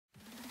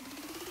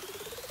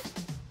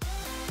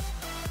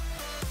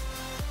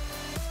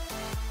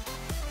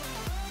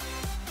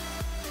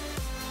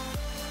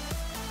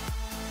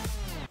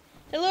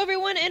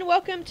everyone, and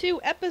welcome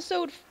to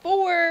episode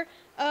 4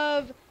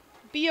 of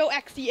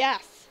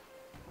B.O.X.E.S,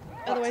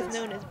 otherwise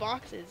known as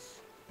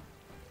Boxes.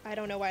 I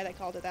don't know why they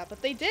called it that,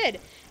 but they did.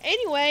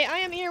 Anyway, I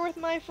am here with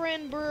my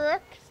friend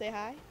Brooke. Say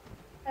hi.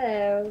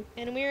 Hello.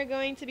 And we are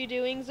going to be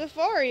doing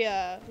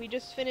Zafaria. We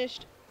just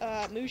finished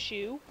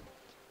Mushu,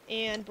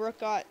 and Brooke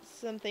got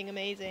something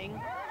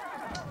amazing.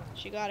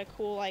 She got a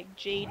cool, like,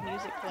 jade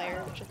music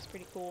player, which looks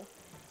pretty cool.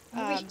 We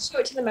can show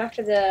it to them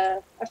after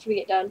we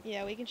get done.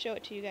 Yeah, we can show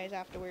it to you guys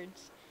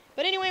afterwards.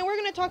 But anyway, we're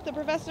gonna talk to the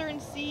professor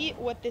and see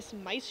what this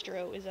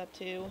Maestro is up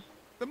to.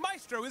 The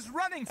Maestro is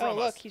running from us! Oh,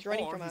 look, he's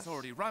running from us. Or he's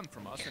already run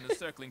from us and is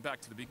circling back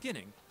to the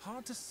beginning.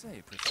 Hard to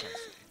say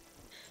precisely.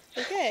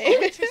 Okay. Are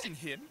we chasing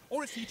him,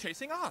 or is he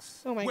chasing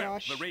us? Oh my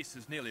gosh. The race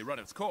has nearly run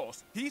its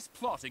course. He's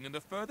plotting in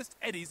the furthest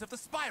eddies of the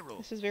spiral.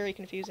 This is very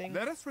confusing.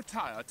 Let us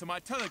retire to my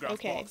telegraph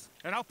Okay. box,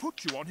 and I'll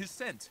put you on his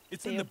scent.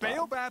 It's in the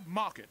Baobab. Baobab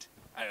market.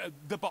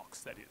 The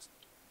box, that is.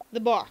 The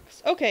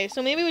box. Okay,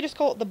 so maybe we just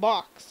call it the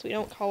box. We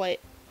don't call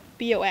it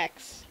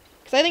B.O.X.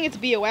 Because I think it's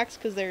B.O.X.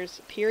 because there's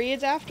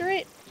periods after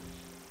it.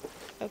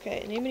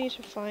 Okay, maybe we need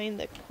to find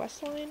the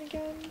quest line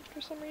again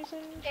for some reason.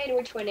 And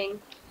we're twinning.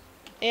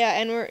 Yeah,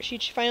 and she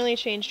finally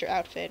changed her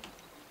outfit.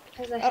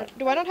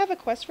 Do I not have a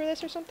quest for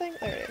this or something?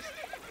 There it is.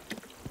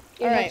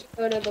 You Alright. have to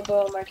go to the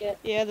Balboa market.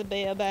 Yeah, the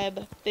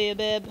Baobab.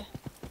 Baobab.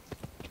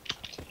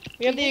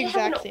 We have the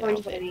exact same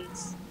outfit.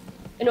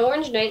 An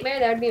orange nightmare?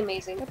 That would be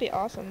amazing. That'd be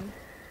awesome.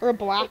 Or a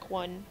black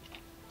one.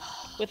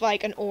 With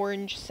like an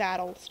orange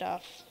saddle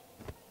stuff.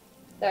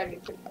 That would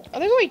be pretty cool. Oh,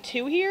 there's only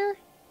 2 here?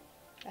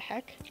 The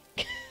heck?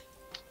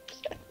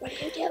 What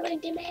are you doing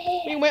to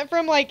me? We went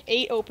from like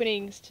 8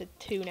 openings to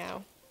 2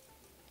 now.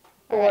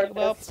 4. Alright,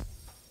 well.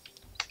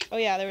 Oh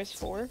yeah, there was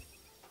 4.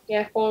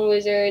 Yeah, 4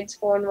 wizards,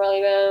 4 in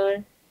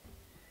Rollybone.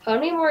 How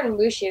many more in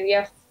Mushu?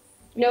 Yeah.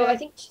 No, I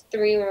think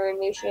 3 were in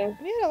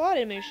Mushu. We had a lot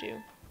in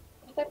Mushu.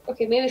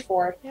 Okay, maybe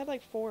 4. We had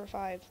like 4 or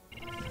 5.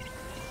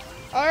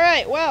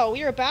 Alright, well,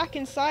 we are back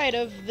inside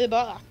of the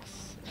box.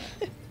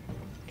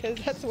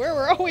 Because that's where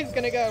we're always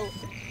gonna go.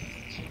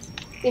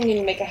 We need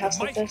to make a house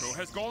The like Maestro this.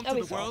 has gone That'd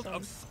to be the world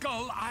awesome. of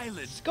Skull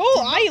Island. Skull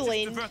to not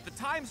Island? just divert the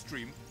time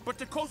stream, but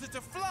to cause it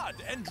to flood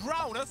and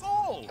drown us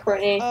all.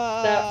 Courtney,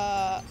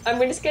 no. I'm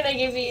just gonna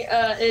give you,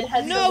 it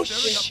has No,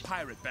 Stirring up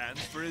pirate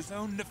bands for his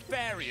own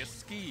nefarious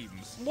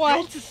schemes. What?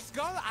 Go to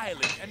Skull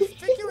Island and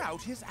figure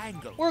out his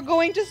angle. We're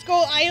going to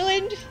Skull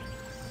Island?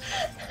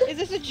 Is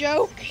this a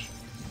joke?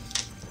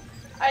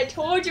 I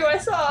told you I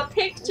saw a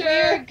picture!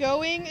 We're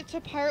going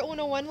to Pirate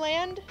 101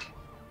 land?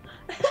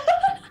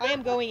 I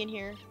am going in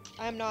here.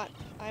 I am not.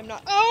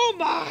 Oh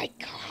my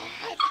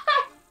god!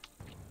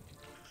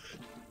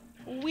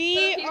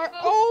 We are.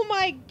 Oh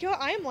my god!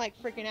 I am like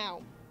freaking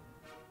out.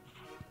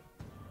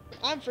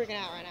 I'm freaking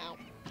out right now.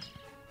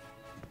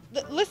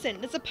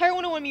 Listen, it's a Pirate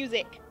 101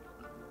 music.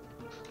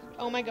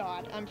 Oh my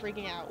god, I'm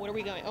freaking out. What are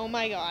we going? Oh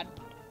my god.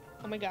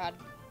 Oh my god.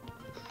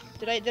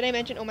 Did I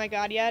mention oh my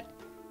god yet?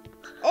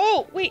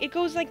 Oh wait, it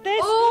goes like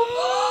this.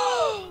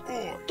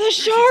 Oh! The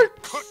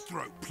sharks!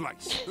 Cutthroat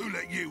place. Who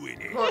let you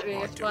in here? Courtney, I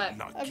guess don't what?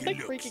 like I'm your like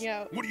looks. freaking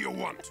out. What do you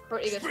want?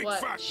 Courtney, guess Speak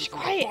what? fast Shh,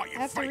 before quiet. I bite I your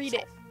have to face read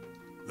it.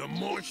 off. The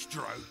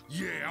Maestro?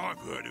 Yeah, I've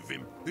heard of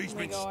him. He's Oh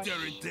my been gosh.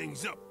 stirring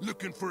things up,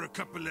 looking for a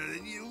couple of,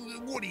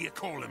 what do you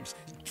call them?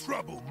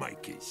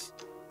 Troublemakers.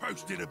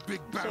 Posted a big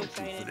bounty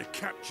excited. for the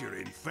capture,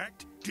 in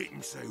fact.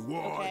 Didn't say why,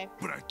 Okay.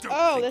 but I don't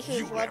Oh, think this is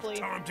you'll lovely.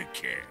 have time to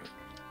care.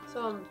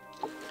 So,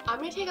 I'm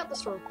gonna take out the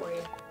storm for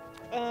you.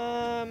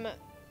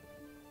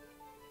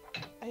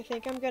 I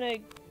think I'm gonna.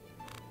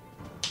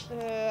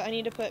 I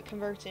need to put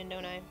converts in,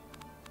 don't I?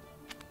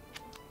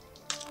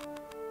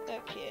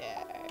 Okay.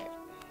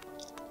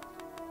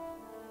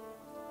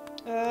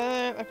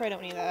 I probably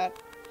don't need that.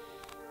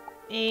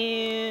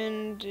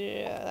 And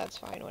that's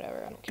fine,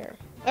 whatever, I don't care.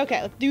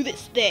 Okay, let's do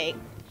this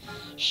thing.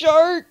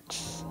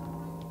 Sharks!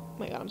 Oh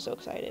my god, I'm so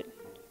excited.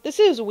 This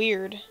is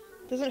weird.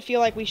 Doesn't feel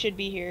like we should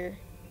be here.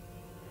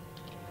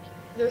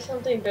 There's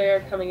something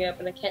bigger coming up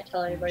and I can't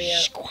tell anybody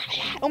yet. Shh,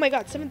 quiet. Oh my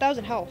god,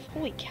 7,000 health.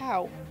 Holy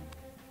cow.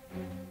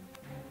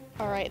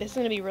 Alright, this is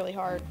gonna be really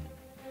hard.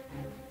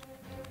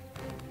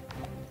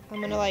 I'm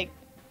gonna, like,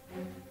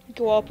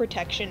 go all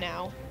protection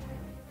now.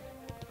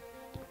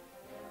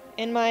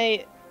 And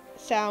my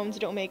sounds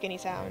don't make any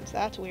sounds.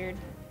 That's weird.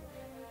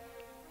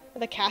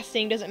 The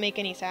casting doesn't make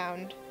any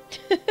sound.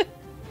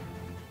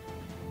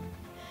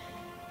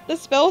 The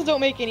spells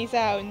don't make any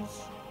sounds.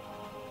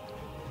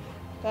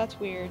 That's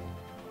weird.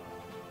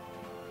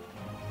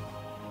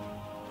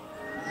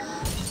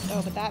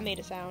 Oh, but that made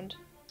a sound.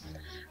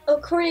 Oh,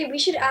 Courtney, we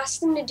should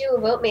ask them to do a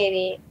vote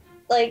maybe.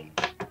 Like,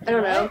 I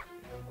don't know.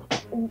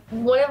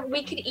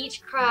 We could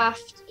each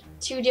craft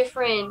 2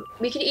 different,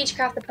 we could each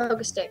craft the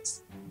pogo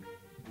sticks.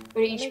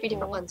 Or each That'd be be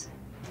different cool. ones.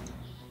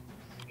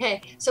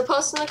 Okay, so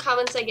post in the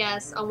comments, I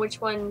guess, on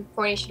which one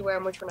Courtney should wear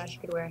and which one I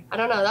should wear. I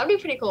don't know, that'd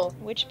be pretty cool.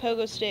 Which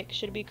pogo stick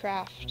should we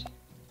craft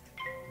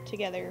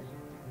together?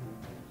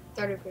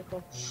 That'd be pretty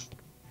cool.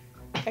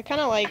 I kind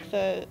of like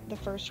the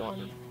first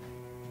one.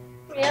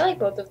 Yeah, I like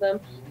both of them.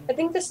 I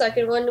think the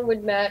second one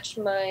would match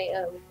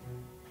my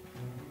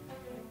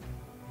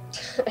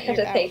I have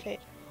Your to think. outfit.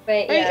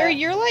 But Are, yeah. are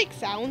your like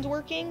sounds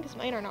working? Because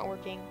mine are not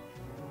working.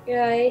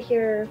 Yeah, I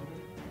hear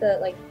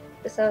the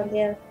sound,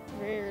 yeah.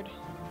 Weird.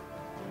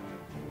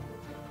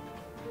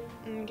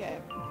 Okay.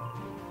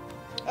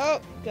 Oh,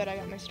 good, I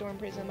got my storm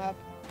prism up.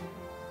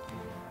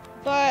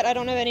 But I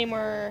don't have any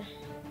more.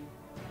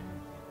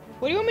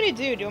 What do you want me to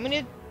do? Do you want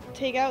me to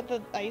take out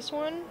the ice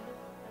one?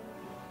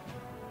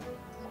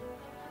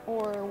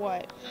 Or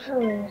what?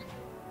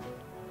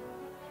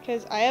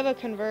 Because I have a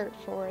convert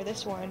for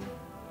this one.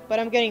 But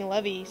I'm getting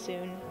Levy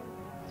soon.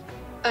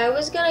 I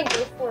was gonna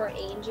go for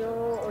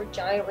Angel or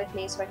Giant with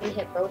me so I can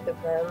hit both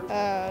of them.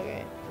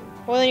 Okay.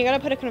 Well, then you gotta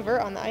put a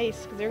convert on the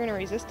ice, because they're gonna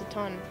resist a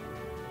ton.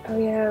 Oh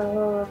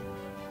yeah.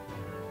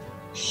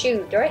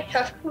 Shoot, do I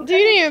have? You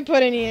didn't even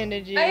put any in,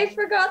 did you? I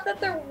forgot that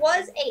there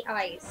was a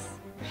ice.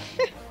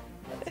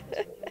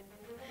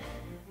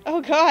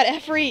 Oh god,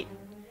 Efreet!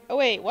 Oh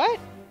wait, what?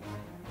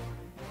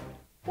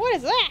 What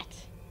is that?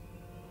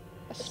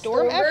 A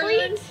storm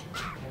Efreet?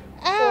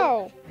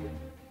 Ow!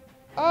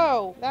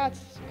 Oh,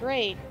 that's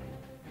great.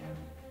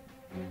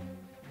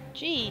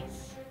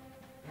 Jeez.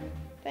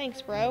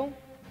 Thanks, bro.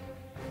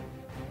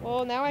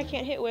 Well, now I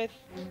can't hit with...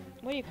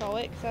 What do you call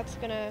it? Because that's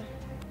gonna...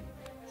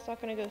 It's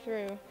not gonna go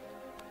through.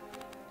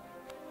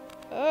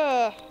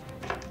 Ugh.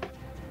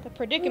 The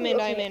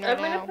predicament I'm in right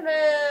now. I'm gonna put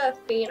a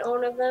feint on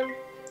one of them.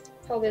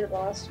 Probably the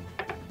boss.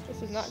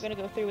 This is not gonna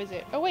go through, is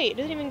it? Oh wait, it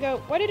doesn't even go...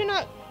 Why did it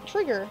not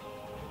trigger?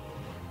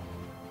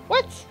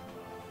 What?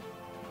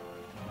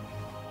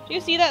 Do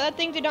you see that? That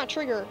thing did not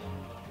trigger.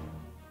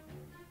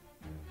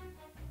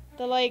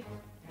 The, like,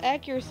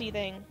 accuracy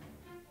thing.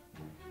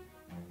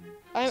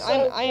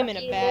 I am in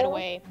a bad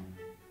way.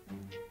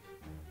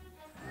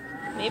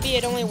 Maybe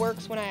it only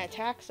works when I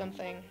attack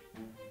something.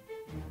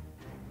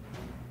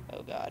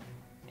 Oh god.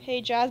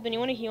 Hey Jasmine, you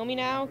want to heal me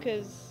now?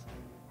 Cause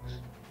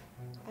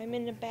I'm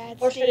in a bad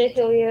state. Or should I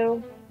heal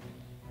you?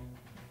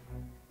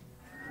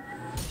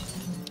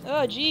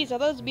 Oh jeez, I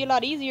thought this would be a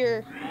lot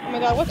easier. Oh my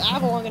god, what's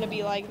Avalon gonna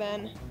be like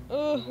then?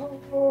 Ugh.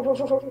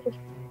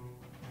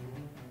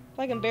 If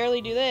I can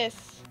barely do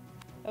this.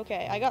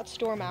 Okay, I got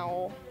Storm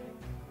Owl.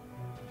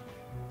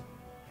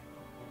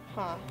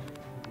 Huh.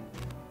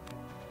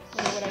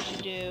 I wonder what I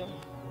should do.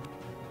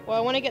 Well,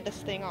 I want to get this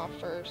thing off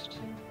first.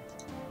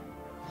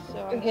 So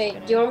I'm Okay,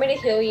 gonna... do you want me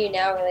to heal you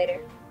now or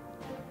later?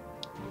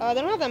 They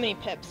don't have that many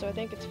pips, so I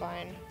think it's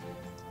fine.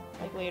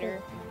 Like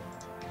later.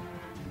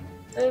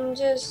 I don't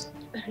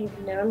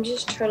even know, I'm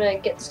just trying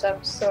to get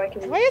stuff so I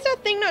can... Why is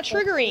that thing not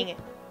triggering?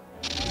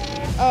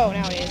 Oh,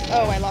 now it is.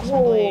 Oh, I lost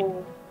my blade.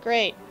 Whoa.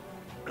 Great.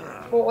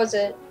 What was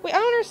it? Wait, I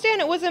don't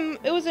understand.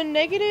 It was a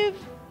negative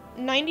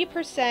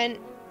 90%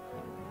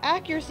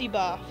 accuracy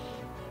buff.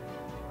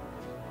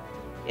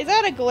 Is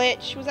that a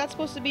glitch? Was that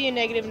supposed to be a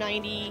negative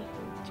 90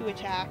 to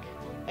attack?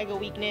 Like a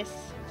weakness?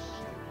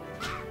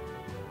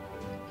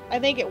 I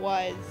think it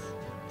was.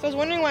 So I was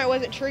wondering why it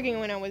wasn't triggering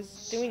when I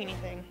was doing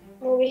anything.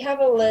 Well, we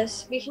have a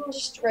list. We can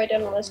just write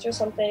down a list or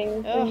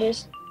something and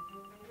just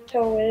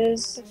tell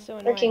Wiz That's so or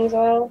annoying. King's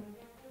Isle.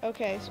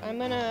 Okay, so I'm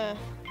gonna...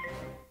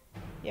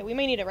 Yeah, we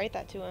may need to write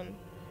that to him.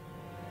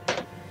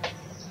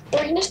 Or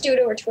we can just do it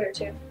over Twitter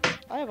too.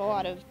 I have a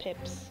lot of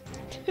pips.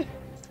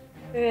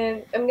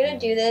 And I'm gonna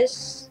do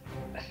this.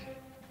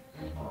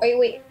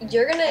 Wait,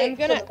 you're gonna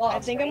kill the boss, I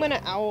think right? I'm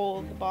gonna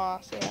owl the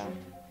boss, yeah.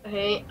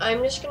 Okay,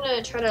 I'm just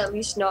gonna try to at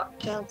least knock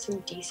down some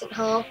decent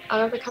health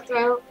out of the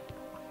cutthroat.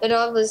 It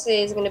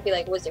obviously is gonna be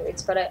like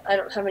wizards, but I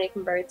don't have any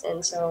converts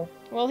in, so.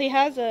 Well, he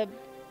has a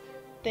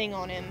thing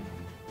on him,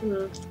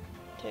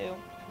 too.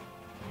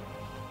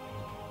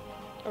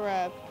 Or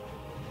a,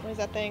 what is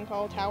that thing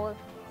called? Tower?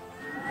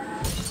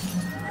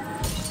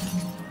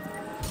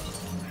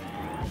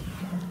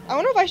 I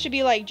wonder if I should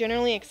be, like,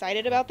 generally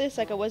excited about this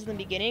like I was in the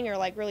beginning, or,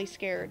 like, really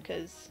scared,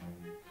 because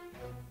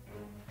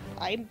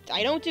I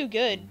don't do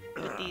good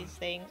with these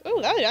things.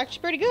 Oh, that was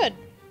actually pretty good.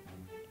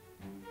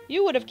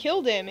 You would have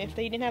killed him if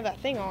they didn't have that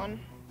thing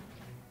on.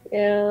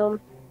 Yeah.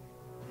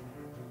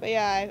 But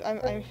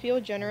yeah, I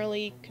feel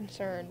generally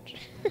concerned.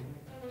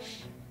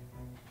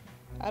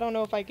 I don't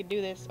know if I could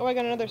do this. Oh, I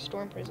got another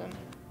storm prism.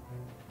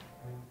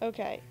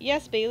 Okay.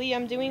 Yes, Bailey,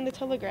 I'm doing the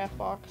telegraph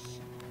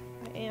box.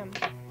 I am.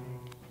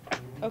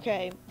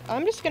 Okay,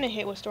 I'm just gonna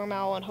hit with Storm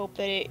Owl and hope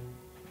that it...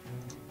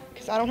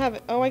 Because I don't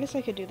have... Oh, I guess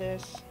I could do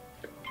this.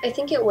 I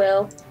think it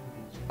will.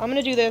 I'm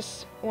gonna do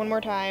this one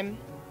more time,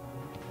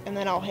 and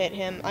then I'll hit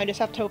him. I just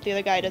have to hope the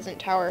other guy doesn't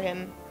tower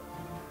him.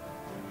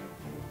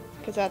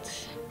 Because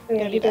that's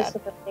gonna be bad.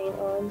 With the paint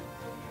on.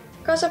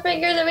 Cross our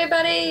fingers,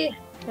 everybody!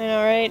 I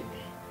know, right?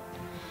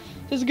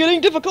 This is getting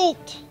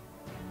difficult!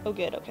 Oh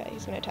good, okay,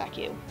 he's gonna attack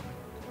you.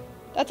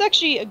 That's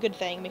actually a good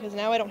thing, because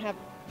now I don't have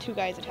two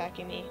guys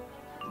attacking me.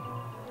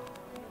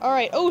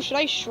 Alright, oh, should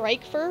I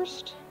strike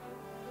first?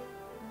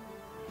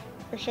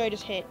 Or should I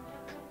just hit?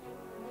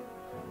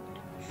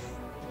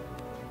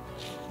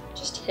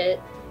 Just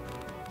hit.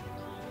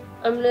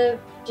 I'm gonna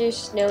do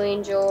Snow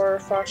Angel or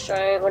Frost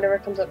Giant, whatever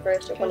comes up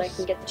first, or when I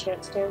can get the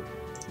chance to. Okay,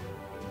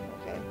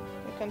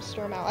 here comes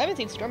Storm Owl. I haven't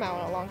seen Storm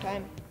Owl in a long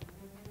time.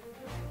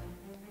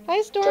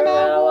 Hi, Storm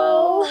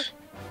Owl!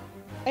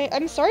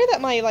 I'm sorry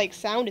that my, like,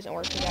 sound isn't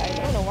working, guys.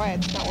 I don't know why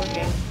it's not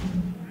working.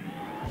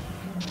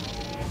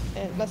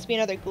 It must be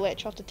another glitch.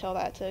 I'll have to tell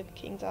that to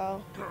King's Isle.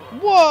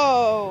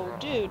 Whoa!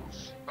 Dude.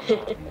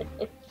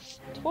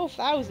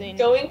 12,000.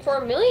 Going for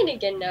 1 million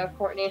again now,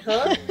 Courtney,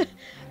 huh?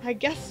 I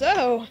guess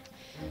so.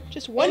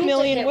 Just I 1 need to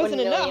million hit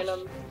wasn't 1 million enough.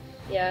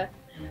 Yeah.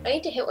 I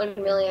need to hit 1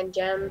 million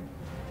gem.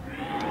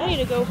 I need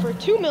to go for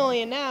 2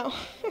 million now.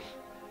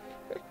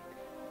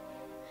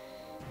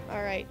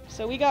 Alright,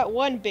 so we got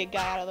one big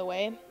guy out of the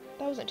way.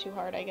 That wasn't too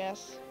hard, I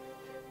guess.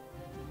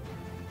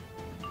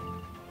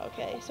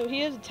 Okay, so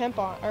he has a temp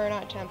on, or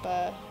not temp,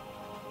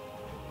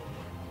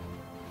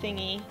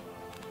 thingy.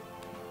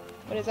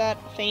 What is that?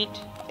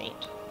 Faint?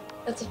 Faint.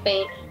 That's a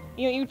feint.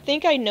 You know, you'd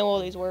think I know all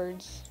these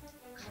words.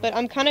 But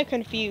I'm kind of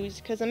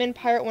confused, because I'm in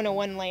Pirate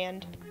 101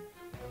 land.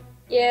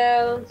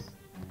 Yeah.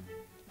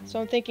 So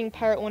I'm thinking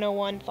Pirate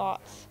 101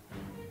 thoughts.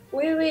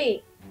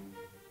 Wait.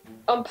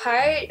 On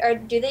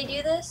Pirate, do they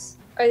do this?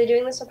 Are they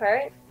doing this on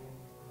Pirate?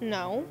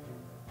 No.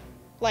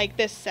 Like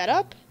this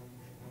setup?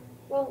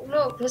 Well,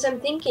 no, because I'm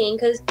thinking,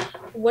 because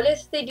what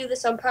if they do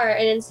this on Pirate,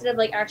 and instead of,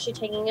 like, actually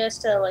taking us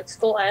to, like,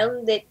 Skull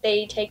Island,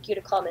 they take you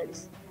to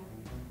Commons?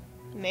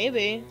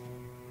 Maybe.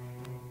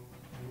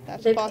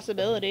 That's They- a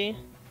possibility.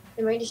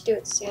 They might just do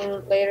it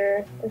soon,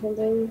 later, or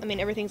something. I mean,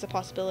 everything's a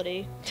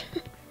possibility.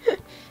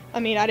 I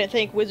mean, I didn't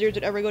think Wizards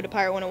would ever go to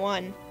Pirate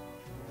 101.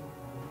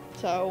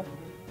 So,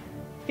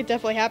 it could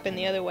definitely happen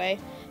the other way.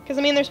 Because,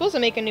 I mean, they're supposed to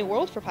make a new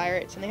world for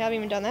pirates, and they haven't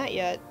even done that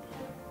yet.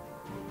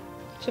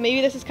 So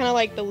maybe this is kind of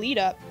like the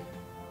lead-up.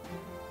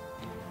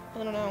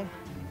 I don't know.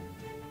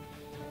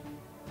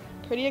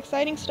 Pretty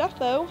exciting stuff,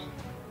 though.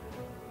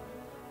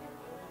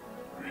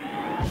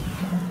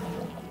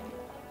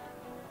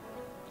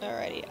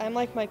 Alrighty, I'm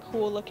like my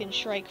cool-looking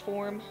Shrike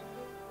form.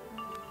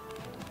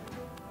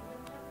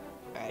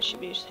 Alright, should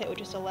be just hit with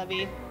just a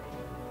levy.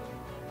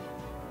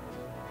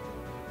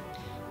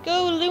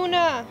 Go,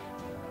 Luna!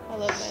 I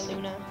love my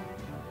Luna.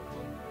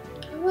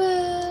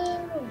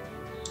 Whoa!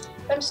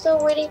 I'm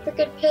still waiting for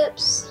good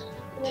pips.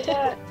 Oh my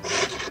god.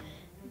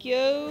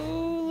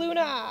 Go,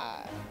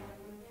 Luna!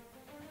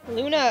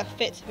 Luna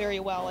fits very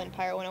well in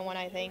Pirate 101,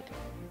 I think.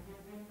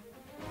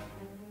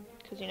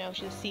 Because, you know,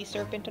 she's a sea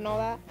serpent and all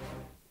that.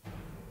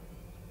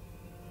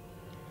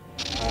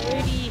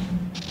 Alrighty.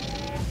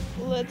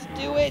 Let's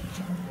do it!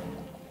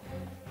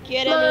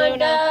 Get him, Come on, Luna!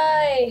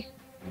 die!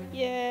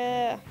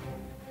 Yeah!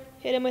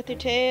 Hit him with your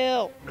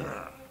tail!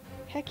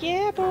 Heck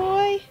yeah,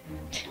 boy!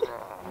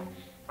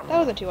 That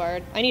wasn't too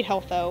hard. I need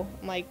health, though.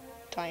 I'm, like,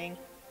 dying.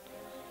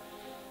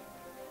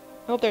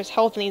 I hope there's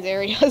health in these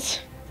areas.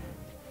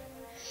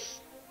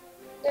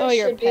 There Oh,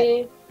 you're a should pet.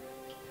 be.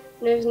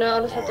 There's not,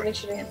 I'll just have to make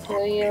sure to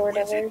heal you or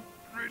whatever.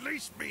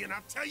 Release me and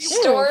I'll tell you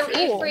Storm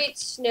cool. Ifrit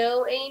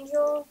Snow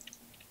Angel.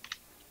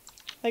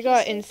 I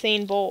got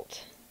Insane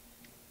Bolt.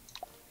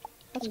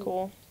 That's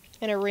cool.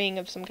 And a ring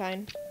of some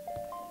kind.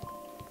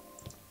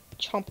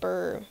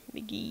 Chomper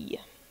McGee.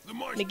 The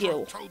Maestro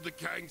McGill. told the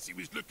gangs he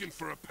was looking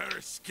for a pair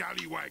of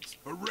scallywags,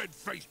 a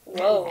red-faced Whoa.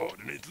 blowhard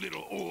and his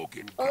little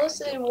organ.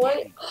 Honestly, gun.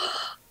 what?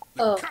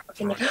 The Oh, cutthroats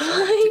okay, never tried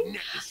mind. to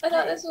net the I thought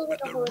score, this was like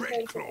but a the whole Red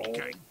thing. Claw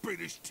gang beat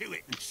us to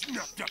it and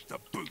snuffed up the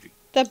booty.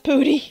 The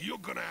booty. You're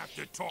gonna have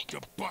to talk to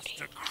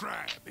Buster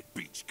Crab at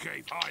Beach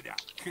Cave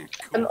Hideout.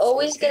 I'm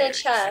always gonna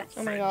Eric's check.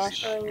 Oh my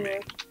offensive gosh. Oh, yeah.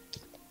 man.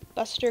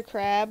 Buster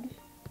Crab.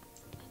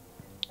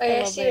 I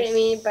love see what I this.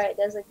 mean, but it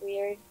does look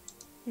weird.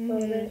 A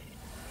little Mm. bit.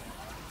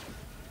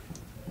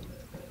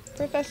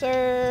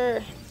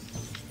 Professor.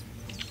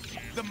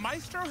 The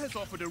Maestro has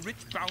offered a rich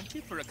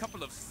bounty for a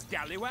couple of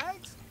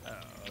scallywags?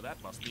 Oh,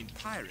 that must mean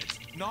pirates.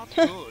 Not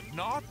good,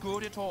 not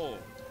good at all.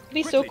 It'd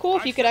be so Quickly, cool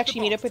if I've you could set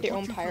actually the meet up box with to your put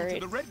own you through to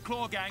pirate. The Red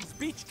Claw Gang's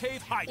Beach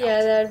Cave Hideout.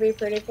 Yeah, that'd be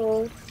pretty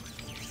cool.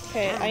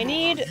 Okay, I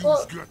need...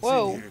 Well,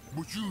 Whoa.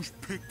 But you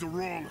picked the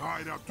wrong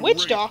hideout to Witch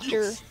raid,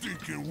 doctor. You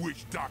stinking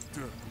witch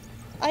doctor.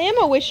 I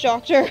am a witch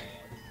doctor.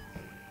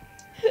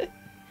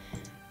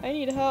 I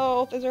need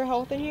health. Is there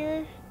health in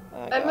here?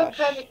 Oh, I'm a gosh.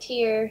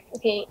 privateer.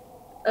 Okay.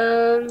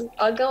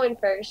 I'll go in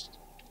first.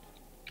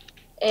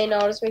 And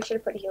I'll just make sure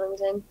to put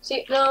healings in.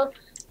 See, no.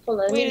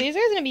 Hold on. Wait, are these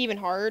guys gonna be even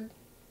hard?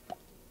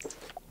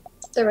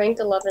 They're ranked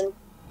 11.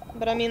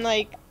 But I mean,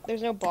 like,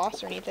 there's no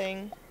boss or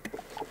anything.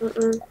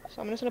 Mm-mm.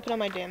 So I'm just gonna put on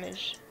my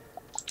damage.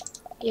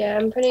 Yeah,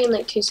 I'm putting in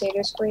like 2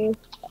 satyrs for you.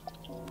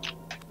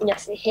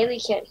 Yes, Haley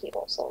can't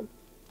heal, so.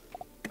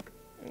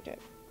 Okay.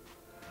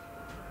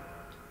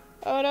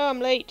 Oh no, I'm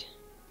late.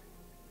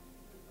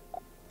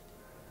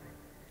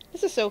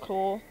 This is so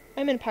cool.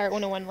 I'm in Pirate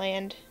 101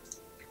 land.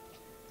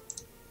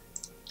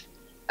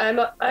 I am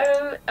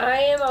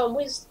on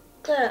Wizard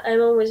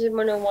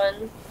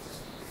 101,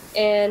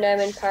 and I'm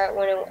in Pirate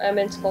 101. I'm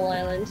in Skull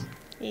Island.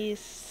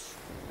 Yes.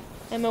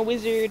 I'm a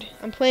wizard.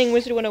 I'm playing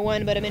Wizard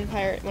 101, but I'm in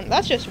Pirate 1.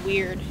 That's just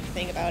weird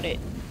thing about it.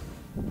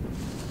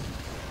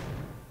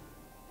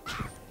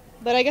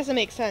 But I guess it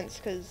makes sense,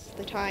 because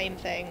the time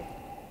thing.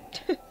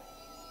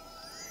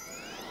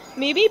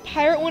 Maybe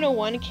Pirate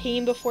 101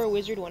 came before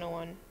Wizard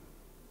 101.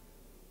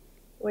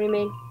 What do you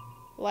mean?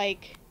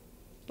 Like,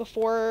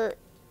 before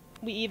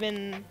we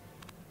even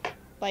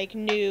like,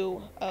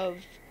 knew of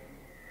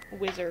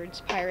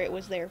wizards, pirate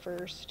was there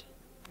first.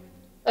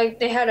 Like,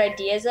 they had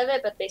ideas of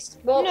it, but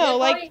well, No, they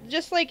like, probably...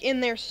 just, like, in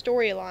their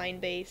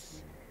storyline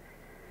base.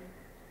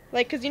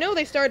 Like, because, you know,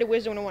 they started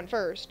Wizard101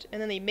 first,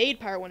 and then they made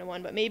Pirate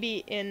 101, but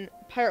maybe in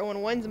Pirate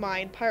 101's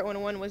mind, Pirate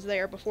 101 was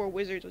there before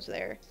Wizards was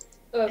there.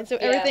 And so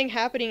yeah. everything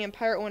happening in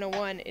Pirate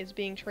 101 is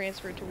being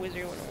transferred to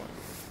Wizard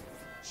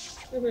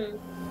 101.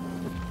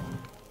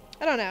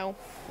 I don't know.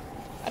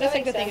 I just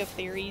like to think of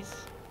theories.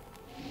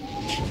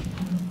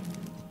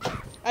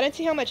 I didn't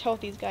see how much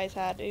health these guys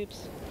had.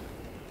 Oops.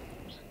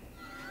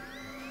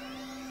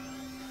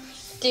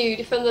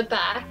 Dude, from the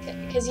back,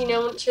 because you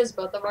know when it shows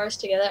both of ours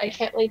together, I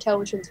can't really tell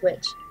which one's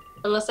which.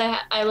 Unless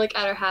I look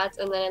at our hats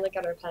and then I look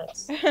at our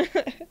pets.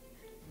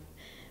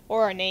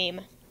 Or our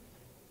name.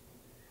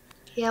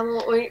 Yeah,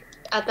 well,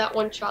 at that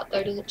one shot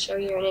there, doesn't show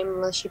you your name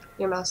unless you put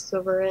your mouse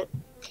over it.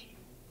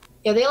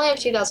 Yeah, they only have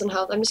 2,000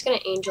 health. I'm just gonna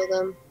angel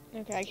them.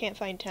 Okay, I can't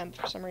find temp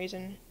for some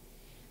reason.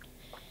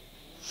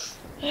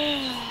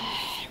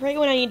 Right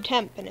when I need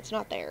temp, and it's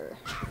not there.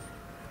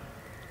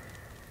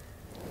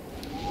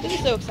 This is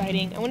so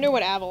exciting. I wonder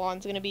what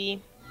Avalon's gonna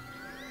be.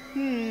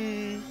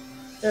 I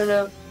don't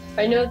know.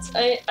 I know it's...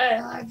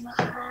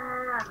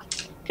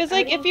 Because,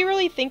 like, if you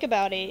really think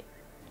about it,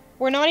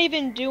 we're not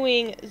even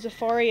doing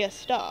Zafaria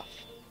stuff.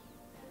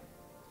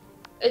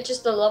 It's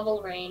just the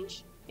level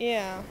range.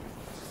 Yeah.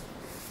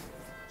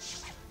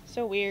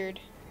 So weird.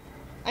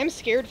 I'm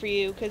scared for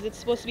you, because it's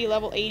supposed to be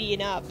level 80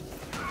 and up.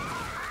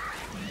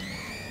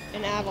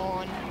 In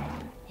Avalon.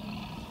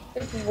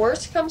 If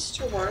worse comes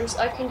to worse,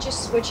 I can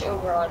just switch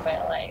over on my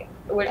life.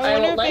 I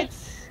wonder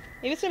if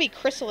maybe it's gonna be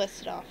Chrysalis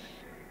stuff.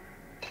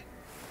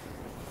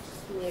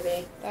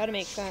 Maybe. That would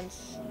make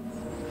sense.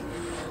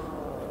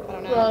 I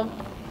don't know. Well,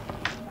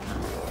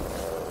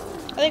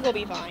 I think we'll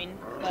be fine,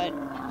 but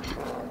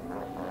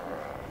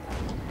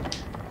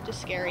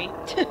just scary.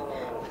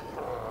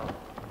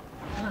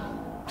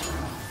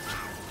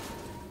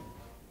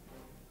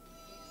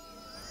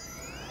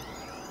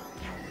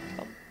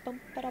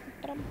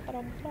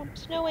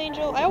 Snow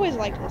Angel. I always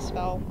liked this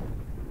spell.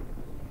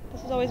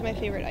 This is always my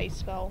favorite ice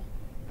spell.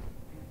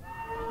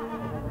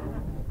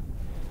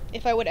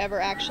 If I would ever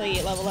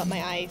actually level up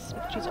my ice,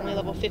 because she's only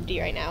level 50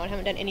 right now and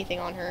haven't done anything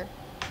on her.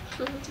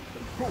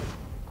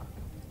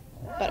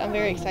 But I'm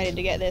very excited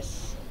to get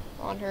this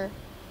on her.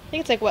 I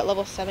think it's like, what,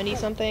 level 70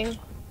 something?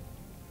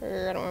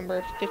 Or, I don't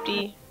remember,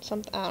 50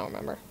 something? I don't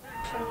remember.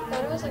 I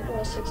thought it was like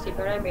level 60,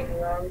 but I may be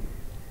wrong.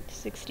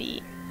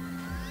 60.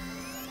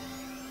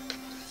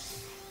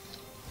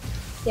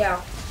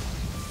 Yeah.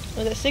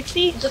 Was it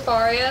 60?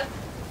 Zafaria.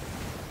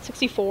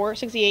 64?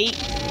 68?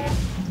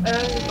 I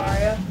don't know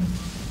Zafaria.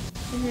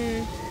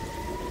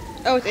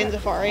 Oh, it's in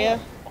Zafaria?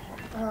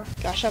 Uh-huh.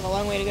 Gosh, I have a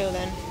long way to go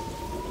then.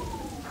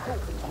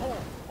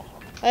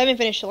 I haven't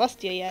finished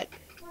Celestia yet.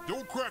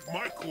 Don't crack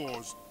my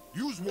claws.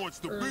 Use once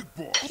the big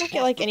boss. I don't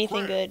get, like,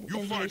 anything good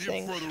in these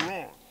things. Further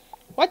on.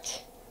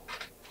 What?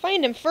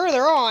 Find him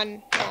further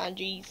on! Ah,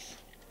 jeez.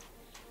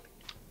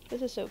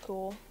 This is so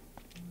cool.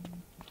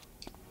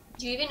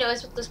 Do you even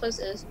notice what this place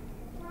is?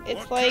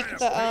 It's like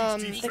the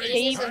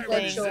cave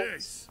thing.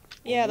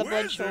 Yeah, the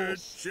blood Wizard,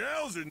 shoals.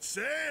 Shells and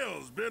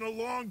sails. Been a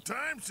long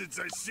time since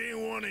I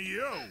seen one of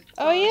you.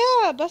 Oh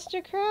yeah,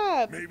 Buster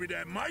Crab. Maybe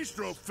that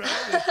Maestro fella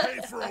will pay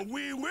for a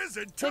wee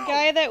wizard too. The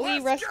guy that we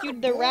Let's rescued get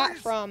him, the rat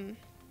boys. from.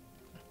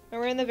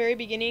 Remember in the very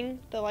beginning?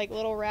 The, like,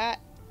 little rat?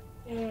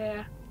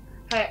 Yeah.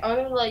 Hi, I'm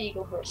gonna let you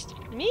go first.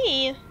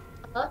 Me?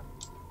 Huh?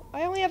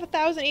 I only have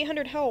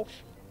 1,800 health.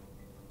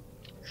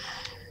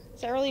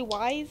 Is that really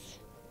wise?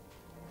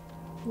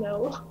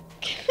 No.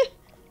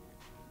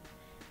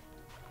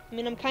 I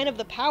mean, I'm kind of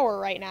the power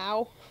right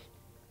now.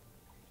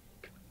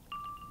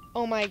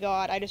 Oh my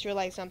god, I just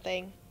realized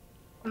something.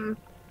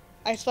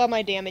 I still have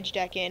my damage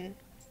deck in.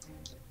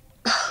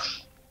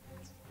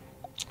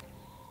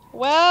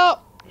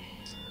 Well,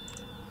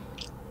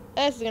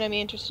 this is gonna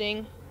be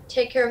interesting.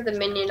 Take care of the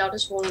minion, I'll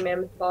just roll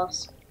Mammoth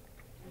Boss.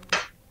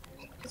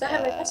 Because I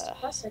have my best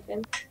boss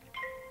again.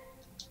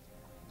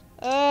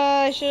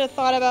 I should have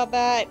thought about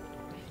that.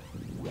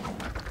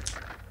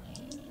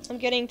 I'm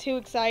getting too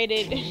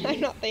excited.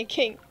 I'm not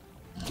thinking.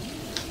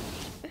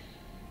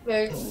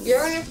 No, you're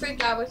gonna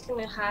freak out what's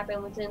gonna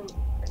happen within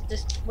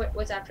just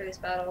what's after this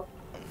battle.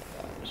 Oh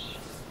my gosh.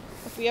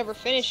 If we ever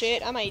finish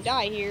it, I might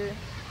die here.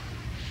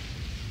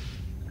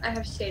 I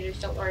have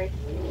satyrs, don't worry.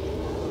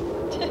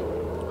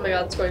 Oh my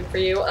god, it's going for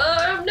you.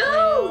 Oh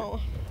no!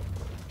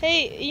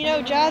 Hey, you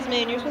know,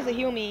 Jasmine, you're supposed to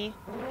heal me.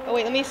 Oh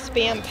wait, let me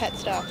spam pet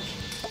stuff.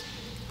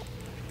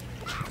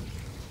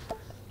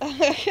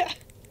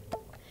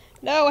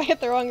 No, I hit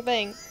the wrong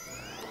thing.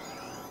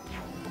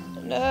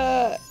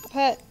 No,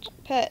 pet.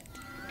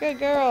 Good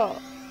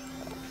girl.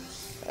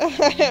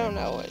 I don't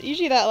know.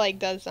 Usually that, like,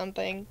 does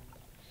something.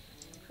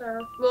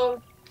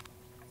 Well...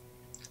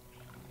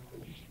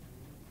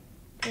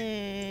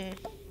 I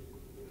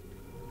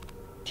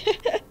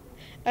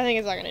think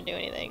it's not gonna do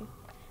anything.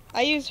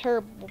 I used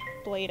her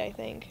blade, I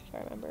think, if I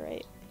remember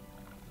right.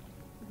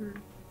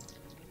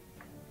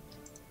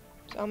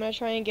 So I'm gonna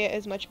try and get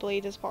as much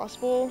blades as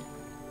possible.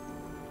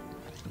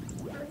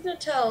 I'm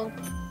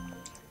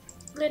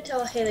gonna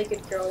tell Haley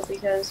good girl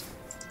because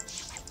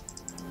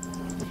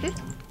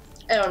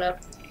I don't know.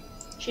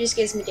 She just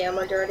gives me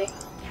downward dirty.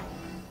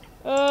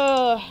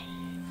 Ugh.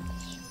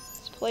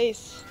 This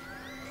place.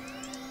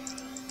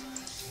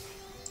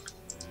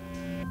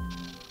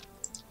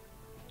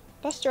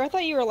 Buster, I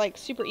thought you were like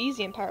super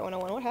easy in Part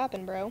 101. What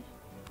happened, bro?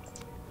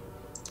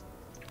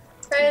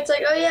 Right, it's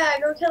like, oh yeah,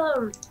 go kill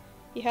him.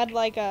 He had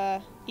like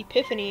a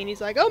epiphany and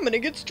he's like, I'm gonna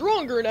get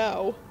stronger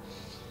now.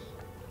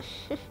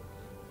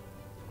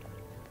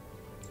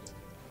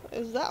 What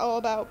is that all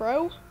about,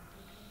 bro?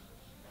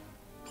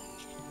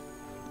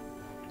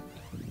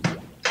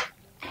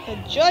 A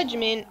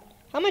judgment?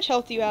 How much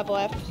health do you have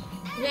left?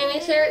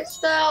 Jamie, spirit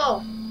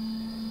spell.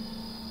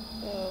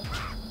 Oh.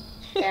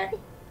 Yeah.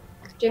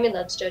 Jamie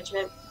loves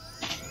judgment.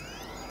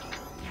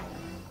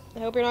 I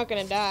hope you're not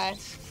gonna die.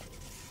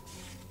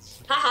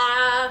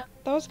 Haha.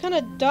 That was kind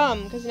of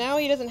dumb, because now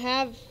he doesn't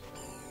have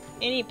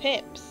any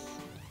pips.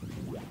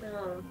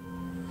 No.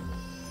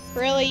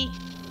 Really?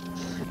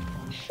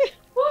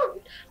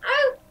 Well,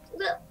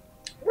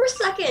 we're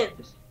second.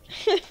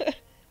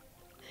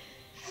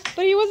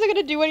 But he wasn't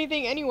gonna do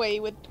anything anyway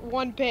with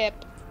one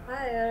pip.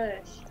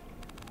 Gosh.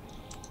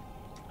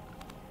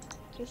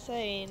 Just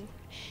saying.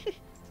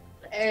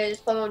 I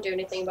just probably won't do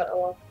anything, but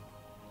oh well.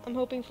 I'm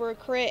hoping for a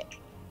crit.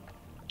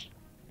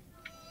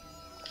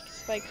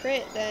 If I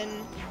crit,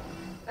 then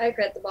I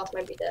crit, the boss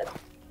might be dead.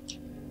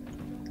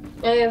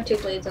 I have 2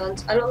 blades on.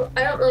 So I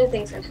don't really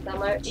think it's gonna hit that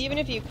much. even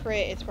if you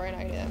crit, it's probably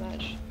not gonna do that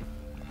much.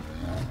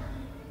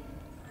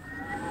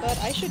 But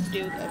I should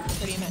do a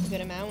pretty good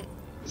amount.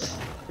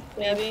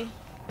 Maybe.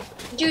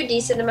 Do a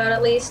decent amount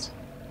at least.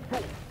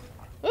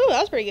 Ooh, that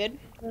was pretty good.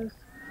 Mm.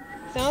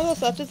 Sound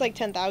of left is like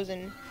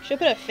 10,000. Should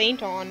put a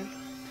feint on.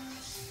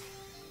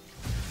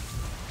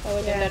 That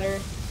would be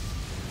better.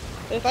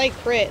 But if I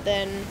crit,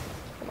 then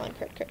come on,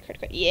 crit.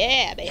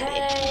 Yeah, baby.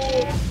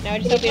 Yay! Now I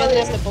just hope he doesn't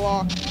have to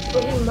block.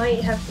 Well, he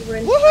might have to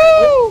run.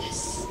 Woohoo!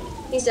 Yes.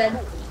 He's dead.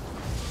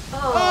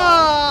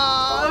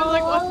 Oh, there's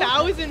like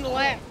 1,000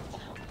 left.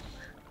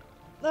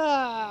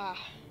 Ah,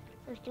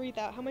 or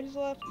 3,000. How much is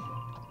left?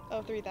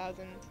 Oh,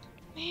 3,000.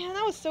 Man,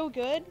 that was so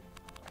good.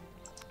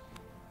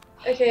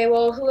 Okay,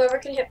 well, whoever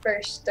can hit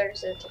first,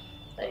 there's a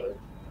thing.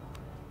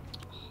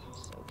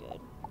 Oh, so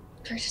good.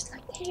 They're just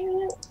like,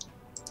 damn it.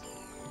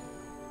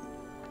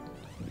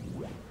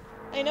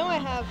 I know I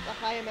have a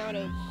high amount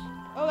of.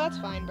 Oh, that's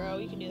fine, bro.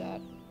 You can do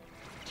that.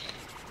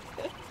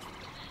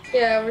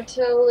 Yeah, we're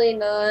totally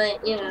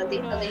not, you know, the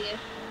No. other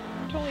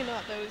Totally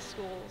not those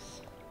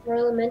schools. we're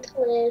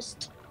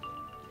elementalist.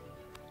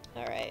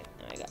 Alright,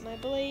 I got my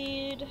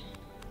blade.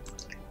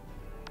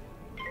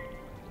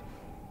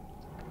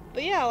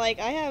 But yeah, like,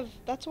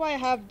 that's why I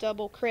have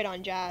double crit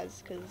on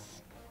Jazz,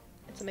 because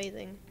it's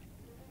amazing.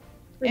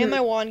 And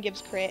my wand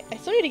gives crit. I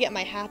still need to get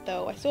my hat,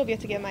 though. I still have yet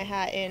to get my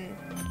hat in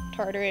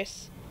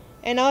Tartarus.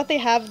 And now that they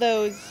have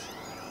those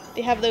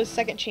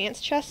second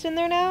chance chests in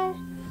there now.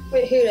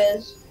 Wait, who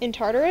does? In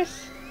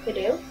Tartarus. They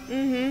do?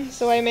 Mm-hmm.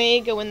 So I may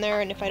go in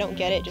there, and if I don't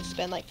get it, just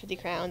spend like 50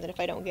 crowns, and if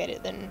I don't get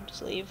it, then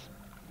just leave.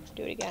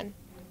 Do it again.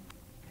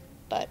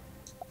 But,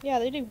 yeah,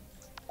 they do.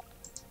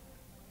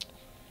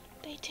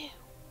 They do.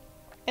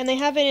 And they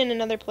have it in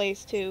another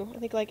place, too. I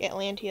think, like,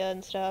 Atlantia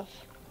and stuff.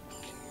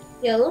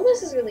 Yeah,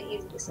 Loomis is really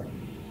easy to say.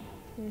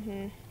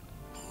 Mm-hmm.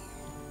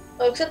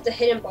 Oh, except the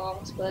hidden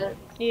bombs, but...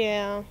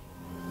 Yeah.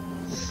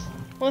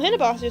 Well, hidden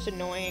boss is just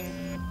annoying.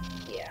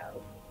 Yeah.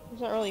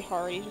 It's not really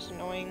hard, he's just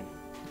annoying.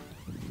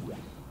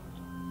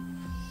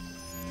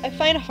 I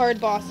find hard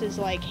bosses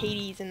like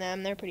Hades in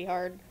them, they're pretty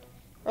hard.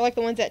 Or like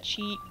the ones that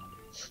cheat.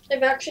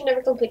 I've actually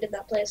never completed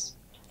that place.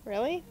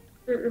 Really?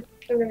 Mm-mm.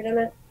 I've never done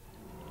it.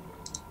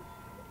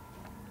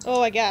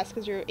 Oh, I guess,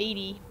 because you're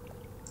 80.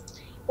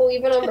 Well,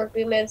 even on Brooke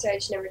and I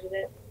just never did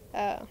it.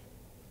 Oh.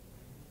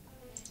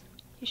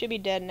 You should be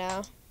dead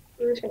now.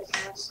 I'm just gonna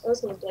pass. I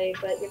was gonna play,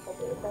 but you're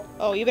probably okay.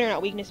 Oh, you better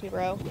not weakness me,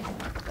 bro.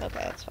 Okay,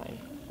 that's fine.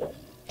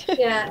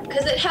 Yeah,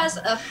 because it has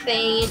a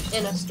feint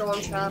and a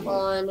storm trap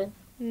on.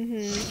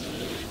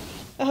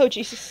 Mm-hmm. Oh,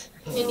 Jesus.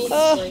 It needs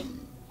to play.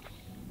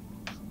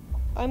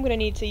 I'm gonna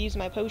need to use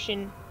my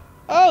potion.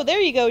 Oh, there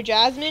you go,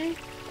 Jasmine.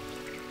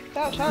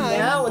 About time.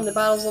 Now, when the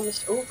battle's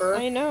almost over.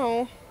 I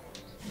know.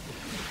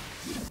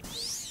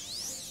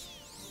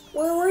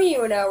 Where were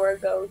you an hour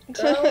ago,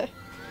 girl?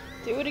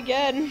 Do it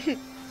again.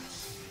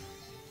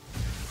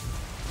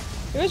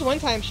 There was one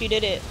time she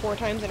did it 4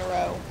 times in a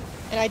row,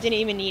 and I didn't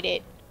even need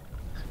it.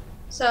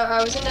 So,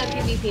 I was in that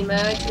PvP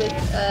match with,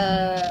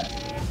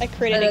 I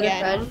critted another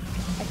again. friend.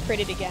 I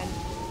critted again.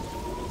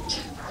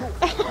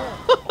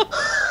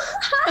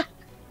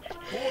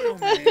 Boil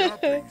me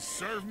up and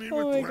serve me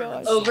Oh with my lemon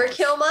gosh. sauce.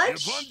 Overkill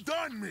much? You've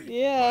undone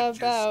me. Yeah, but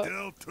about.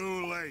 you're still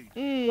too late.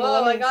 Whoa, I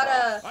lemon got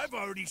sauce. a... I've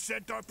already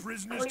sent our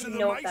prisoners I don't to even the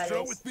know what that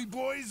Maestro is. with me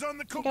boys on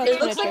the got cocaine. It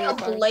looks like a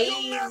You'll blaze.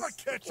 You'll never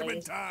catch them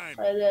in time.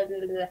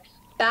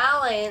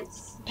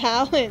 Balance.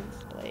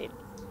 Balance blade.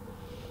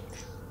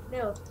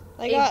 No,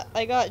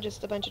 I got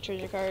just a bunch of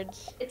treasure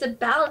cards. it's a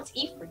balance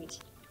Ifrit.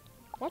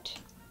 What?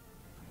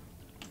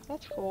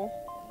 That's cool.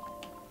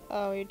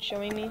 Oh, you're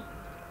showing me?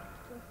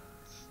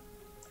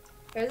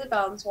 Here's a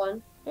balance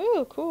one.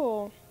 Ooh,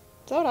 cool.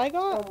 Is that what I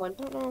got? One.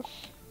 I don't know if...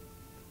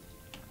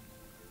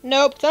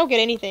 Nope, I don't get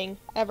anything.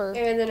 Ever.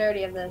 And then I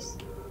already have this.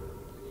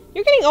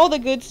 You're getting all the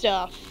good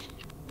stuff.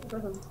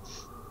 Mhm.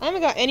 I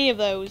haven't got any of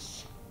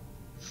those.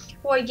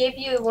 Well, I gave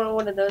you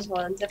one of those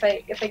ones. If I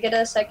get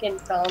a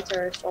second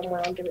balancer or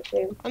someone, I'll give it to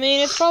you. I mean,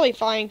 it's probably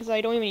fine because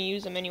I don't even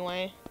use them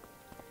anyway.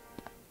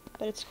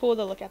 But it's cool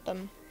to look at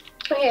them.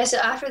 Okay, so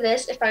after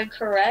this, if I'm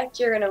correct,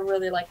 you're gonna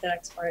really like the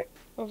next part.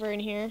 Over in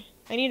here.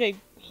 I need to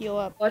heal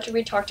up. Watch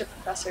me talk to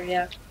Professor,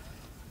 yeah.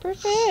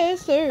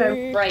 Professor!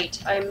 I'm right.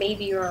 I may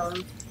be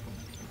wrong.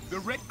 The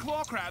red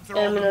claw crabs are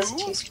I'm on the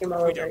gonna move. scream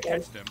all If we over don't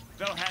again. catch them,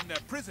 they'll hand their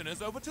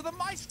prisoners over to the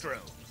Maestro.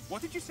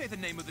 What did you say the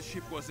name of the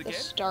ship was The again?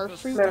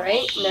 starfruit. Am I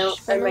right? No,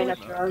 I might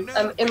not be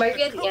wrong. It might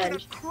be at the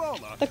end.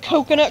 Crawler. The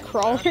coconut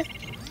crawler.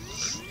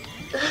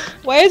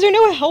 Why is there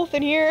no health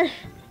in here?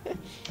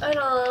 I don't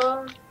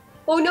know.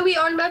 Oh no, we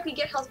automatically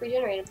get health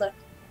regenerated. Look.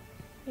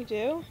 You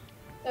do?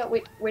 Oh,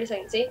 wait a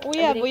second. See? Oh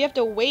yeah, but we have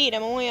to wait.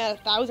 I'm only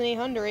at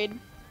 1,800.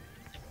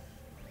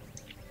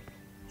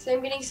 So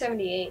I'm getting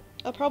 78.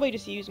 I'll probably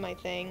just use my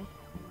thing.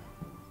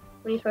 How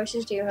many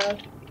potions do you have?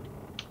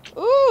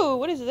 Ooh,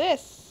 what is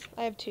this?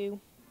 I have 2.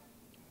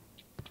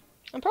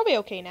 I'm probably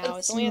okay now.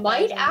 It's This only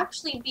might 1,000.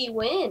 actually be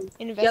win. Yep,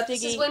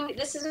 Investigate.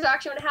 this is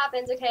actually what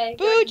happens. Okay.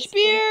 Booch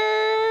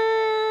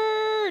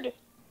beard!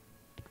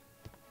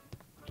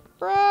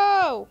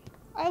 Bro!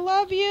 I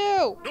love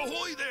you!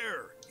 Ahoy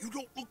there! You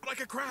don't look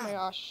like a crab. Oh my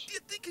gosh. Do you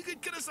think you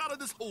could get us out of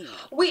this hole?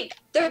 Wait,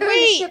 they're in the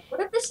Wait! ship.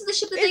 What if this is the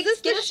ship that they Is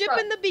this get the us ship from?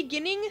 in the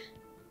beginning?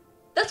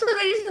 That's what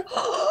I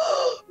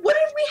just. What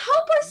if we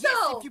help Yes,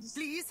 ourselves? if you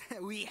please.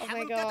 We Oh my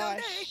haven't got all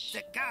day. gosh.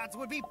 The guards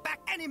will be back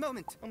any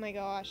moment. Oh my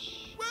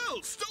gosh.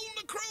 Well, Stone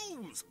the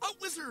Crows, a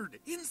wizard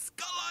in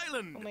Skull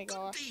Island. Oh my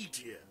gosh. Good day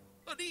to you.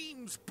 My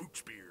name's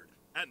Boochbeard,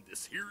 and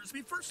this here's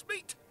me first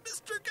mate,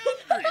 Mr.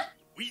 Gundry.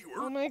 We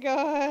were Oh my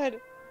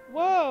god.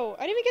 Whoa,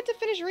 I didn't even get to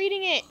finish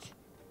reading it.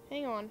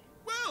 Hang on.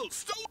 well,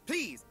 Stone.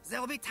 Please, there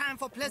will be time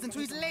for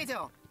pleasantries later.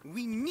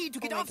 We need to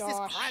get Oh my off this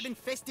gosh.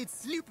 crab-infested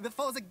sloop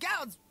before the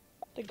guards.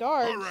 The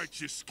guards. All right,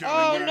 you Oh,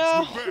 scallywags,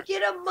 no. we're back.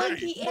 Get a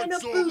monkey Hey, and a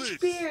what's all booch this?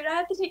 beard. I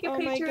have to take a Oh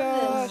my picture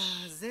of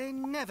gosh. this. They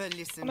never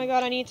listen. Oh my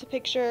god, I need to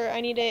picture. I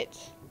need it.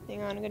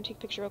 Hang on, I'm gonna take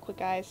a picture real quick,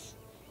 guys.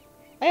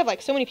 I have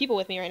like so many people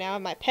with me right now. I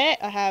have my pet.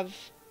 I have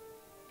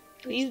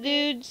these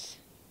dudes.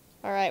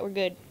 Alright, we're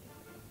good.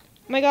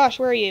 Oh my gosh,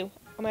 where are you?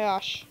 Oh my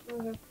gosh.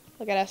 Mhm.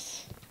 Look at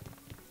us.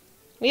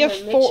 We have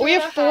Make four. sure We to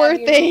have 4 your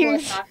little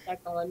things. backpack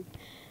on.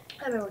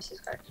 I have my horse's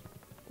card.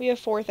 We have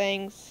 4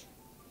 things.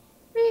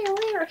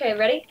 Okay,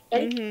 ready?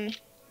 Ready? Mhm.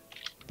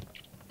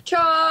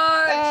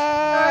 Charge!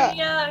 Ah.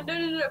 Yeah,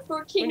 no.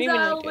 For King's even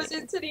Isle, look at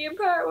Wizard it. City,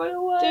 Empire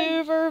 101.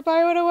 Do for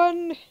Fire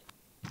 101.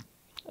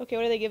 Okay,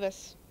 what do they give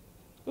us?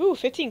 Ooh,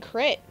 15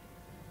 crit.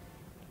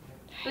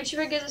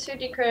 Lucifer gives us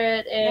 50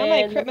 crit, Now and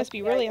my crit must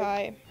be really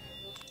high.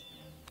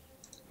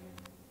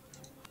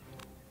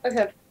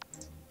 Okay.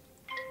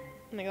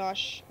 Oh my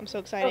gosh, I'm so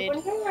I excited.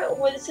 wonder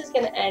when this is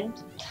gonna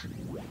end.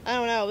 I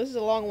don't know. This is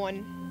a long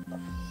one.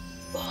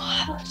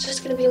 Oh, it's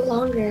just gonna be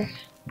longer.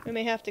 We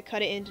may have to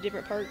cut it into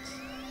different parts.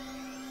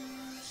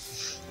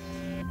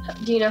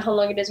 Do you know how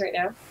long it is right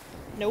now?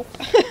 Nope.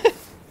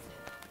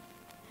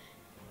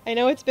 I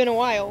know it's been a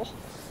while.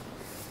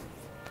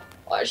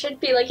 Well, it should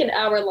be like an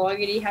hour long,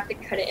 and you have to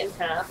cut it in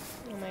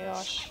half. Oh my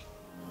gosh.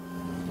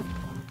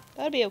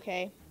 That'd be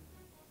okay.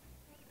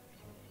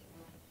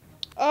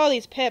 Oh,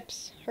 these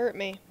pips hurt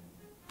me.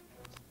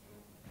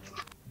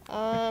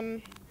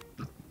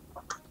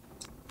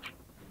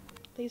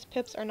 These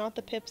pips are not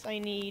the pips I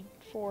need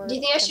for... Do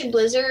you think I should tennis.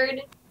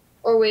 Blizzard,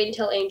 or wait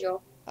until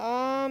Angel?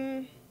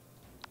 I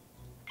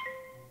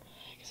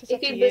guess it's up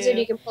If to you Blizzard, you.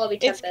 you can probably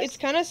tempt It's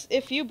kind of...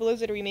 If you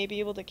Blizzard, we may be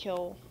able to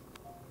kill...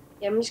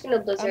 Yeah, I'm just gonna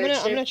Blizzard.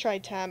 I'm gonna try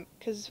temp,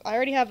 because I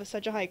already have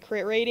such a high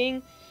crit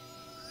rating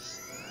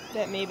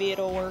that maybe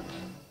it'll work.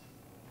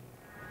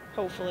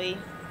 Hopefully.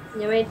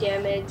 Yeah, my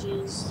damage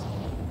is...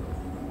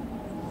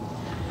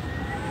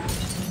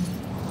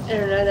 I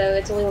don't know though,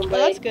 it's only one Oh,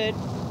 that's blade.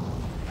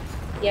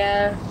 good.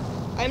 Yeah.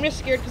 I'm just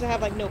scared because I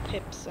have like no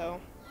pips,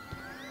 so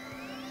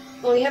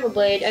Well, you have a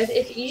blade.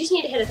 If you just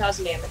need to hit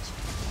 1,000 damage.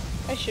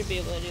 I should be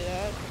able to do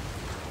that.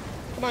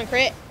 Come on,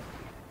 crit.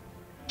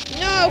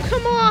 No,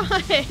 come on!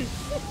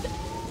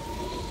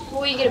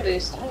 Well, you get a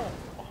boost.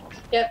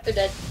 Yep, they're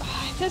dead.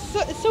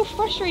 It's so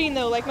frustrating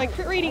though. Like my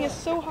crit rating is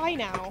so high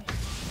now,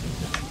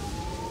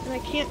 and I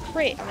can't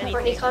crit on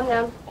Courtney, anything. calm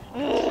down.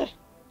 Ugh.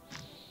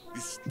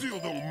 It still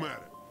don't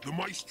matter. The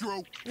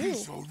Maestro,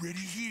 he's already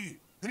here.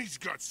 And he's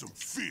got some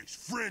fish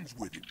friends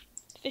with him.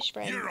 Fish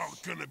friends. You're all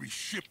gonna be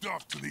shipped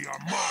off to the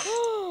Armada.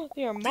 The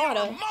The Armada.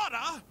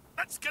 Armada?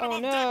 Let's get Oh,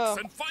 above no.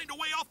 decks and find a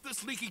way off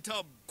this leaky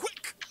tub,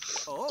 quick!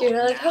 Oh, Dude,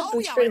 I like how now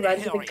we are Boochbeard in a runs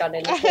with a hurry. gun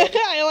in his hand.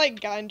 I like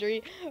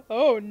Gondry.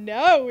 Oh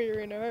no, we're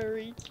in a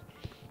hurry.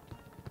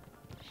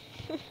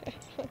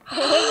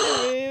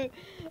 I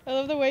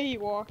love the way he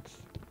walks.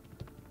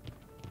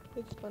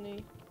 It's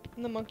funny.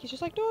 And the monkey's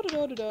just like da da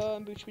da da da,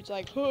 and Boochbeard's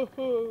like ho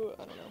ho.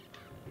 I don't know.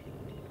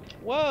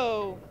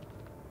 Whoa.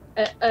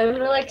 I'm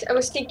gonna like. I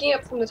was sneaking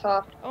up from the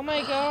top. Oh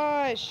my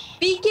gosh.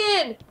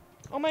 Beacon.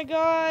 Oh my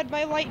god,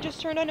 my light just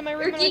turned on in my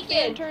room Your and my fan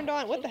beacon. turned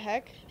on. What the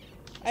heck?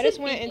 I It's just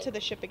a went beacon. into the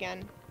ship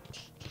again.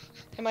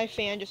 And my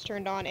fan just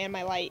turned on and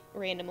my light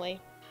randomly.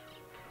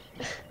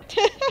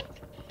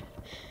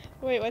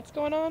 Wait, what's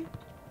going on?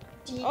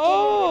 Beacon.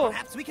 Oh!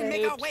 Perhaps we can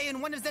make our Oops. way in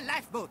one of the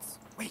lifeboats.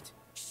 Wait.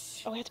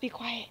 Oh, I have to be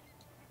quiet.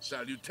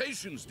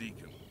 Salutations,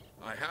 Deacon.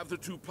 I have the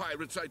 2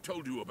 pirates I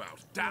told you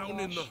about, down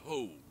in the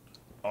hold.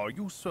 Are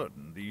you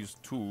certain these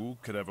 2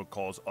 could ever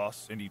cause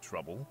us any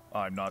trouble?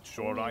 I'm not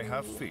sure I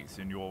have faith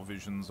in your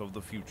visions of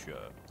the future.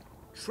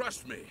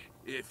 Trust me,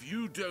 if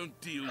you don't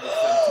deal with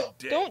them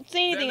today, Don't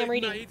say anything, they'll I'm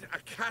reading. ignite a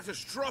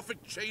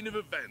catastrophic chain of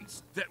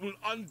events that will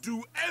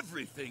undo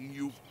everything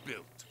you've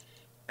built.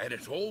 And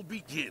it all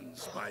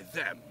begins by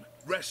them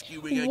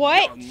rescuing a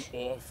What? young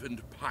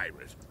orphaned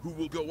pirate who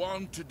will go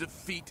on to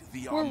defeat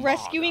the We're Armada.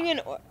 rescuing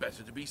an...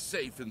 Better to be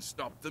safe and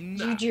stop them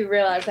now. You do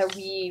realize that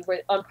we were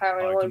on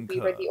Pirate I 101, we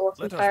were concur. the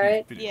orphan Let us be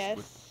pirate? finished Yes.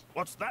 with-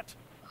 What's that?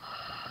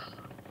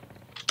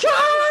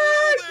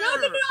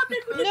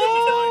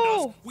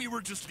 No! We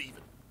were just leaving.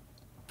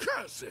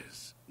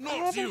 Curses! I Not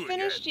haven't you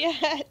finished again.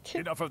 yet.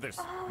 Enough of this.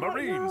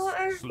 Marines,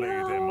 no, slay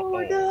them all.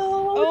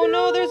 Oh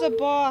no, there's a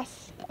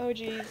boss. Oh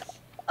jeez.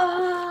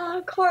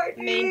 Ah,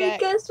 Courtney, Main deck.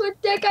 guess what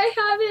deck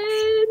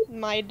I have in?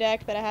 My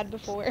deck that I had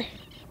before.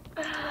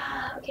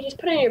 Okay, just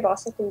put it in your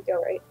boss. I can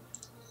go right.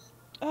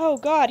 Oh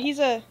god, he's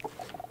a...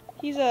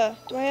 Do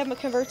I have my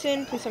converts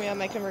in? Please tell me I have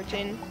my converts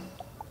in.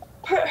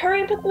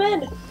 Hurry and put them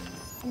in.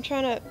 I'm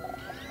trying to...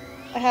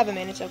 I have him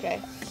in, it's okay.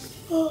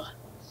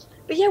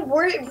 But yeah,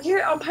 we're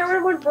on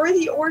Pirate 101. We're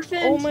the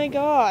orphans. Oh my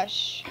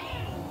gosh.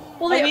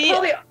 Well, they Are we-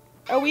 probably.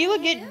 Are we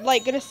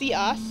like gonna see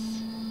us?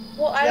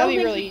 Well, I That'd don't be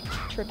think. really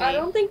trippy. I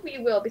don't think we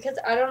will because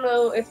I don't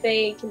know if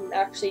they can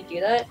actually do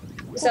that.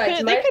 Well, Besides,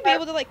 they my could be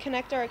able to like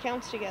connect our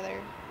accounts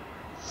together.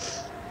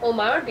 well,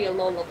 mine would be a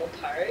low level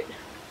pirate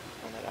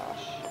Oh my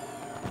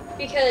gosh.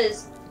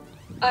 because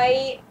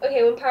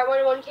when Pirate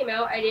 101 came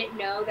out, I didn't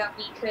know that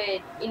we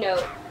could,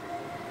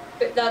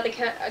 that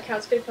the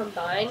accounts could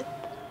combine.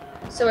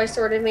 So I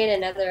sort of made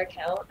another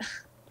account,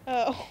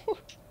 Oh.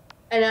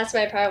 and that's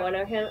my Pirate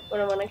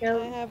 101 I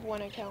account. have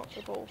one account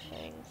for both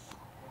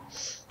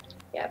things.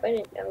 Yeah, but I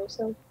didn't know,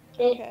 so.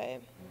 Okay.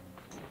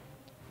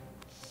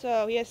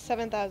 So he has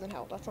 7,000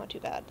 health. That's not too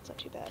bad. That's not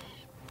too bad.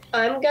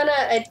 I'm gonna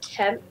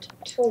attempt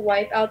to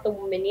wipe out the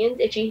minions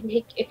if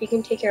you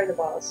can take care of the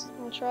boss.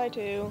 I'll try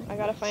to. I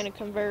gotta find a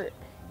convert.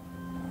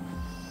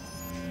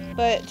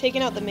 But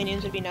taking out the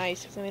minions would be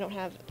nice because then we don't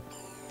have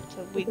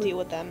to deal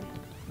with them.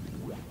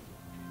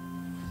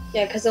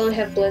 Yeah, because they only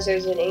have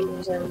blizzards and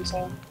angels in them,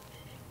 so.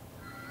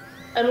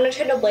 I'm gonna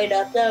try to blade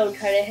up though and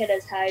try to hit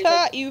as high as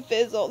Ta, you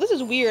fizzle. This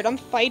is weird. I'm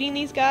fighting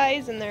these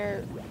guys and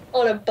they're...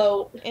 on a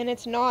boat. And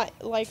it's not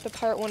like the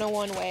Pirate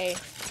 101 way.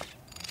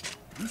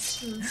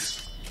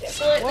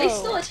 Well, they Whoa.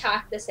 still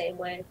attack the same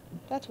way.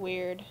 That's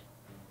weird.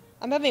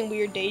 I'm having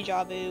weird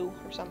deja vu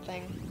or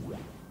something.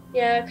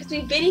 Yeah, because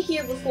we've been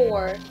here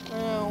before.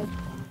 Oh.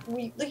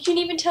 We can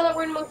even tell that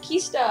we're in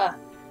Monquista.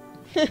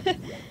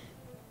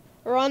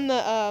 We're on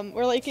the,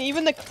 we're like,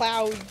 even the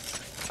clouds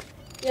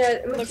Yeah,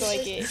 look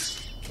like it.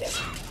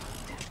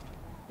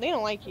 They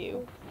don't like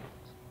you.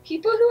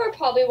 People who are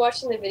probably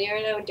watching the video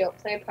right now and don't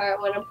play Pirate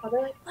 1, I'm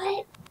probably like,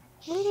 what?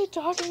 What are they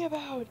talking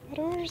about? I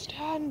don't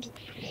understand.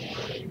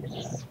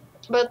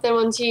 But then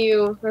once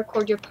you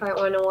record your Pirate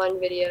 101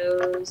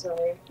 videos,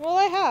 or... Well,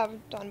 I have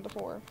done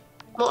before.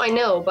 Well, I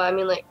know, but I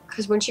mean, like,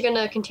 because weren't you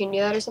gonna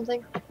continue that or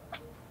something?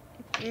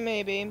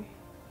 Maybe.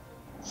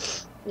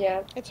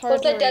 Yeah. It's hard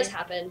But that to... does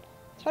happen.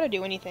 It's hard to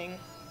do anything.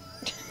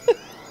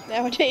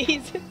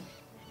 Nowadays.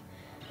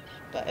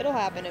 But it'll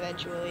happen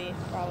eventually,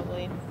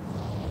 probably.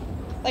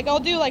 Like, I'll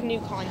do, like,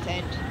 new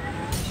content.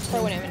 That's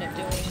probably what I'm gonna end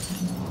up doing.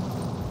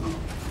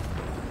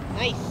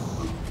 Nice.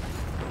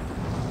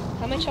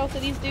 How much health do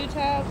these dudes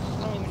have?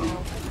 I don't even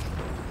know.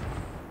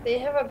 They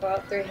have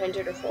about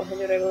 300 or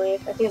 400, I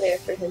believe. I think they have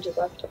 300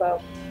 left,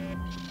 about.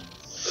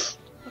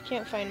 I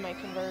can't find my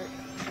convert.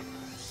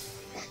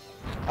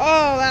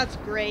 Oh, that's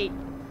great.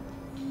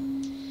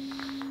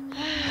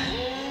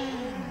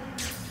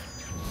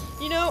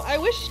 You know, I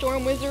wish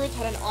Storm Wizards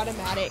had an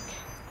automatic,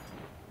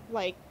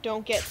 like,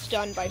 don't get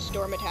stunned by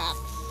storm attacks.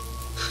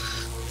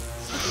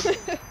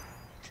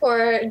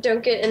 Or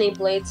don't get any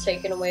blades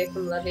taken away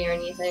from Levy or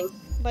anything.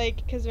 Like,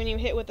 because when you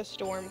hit with the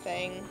storm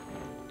thing.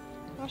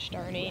 Gosh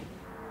darn it.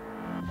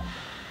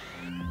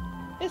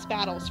 This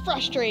battle's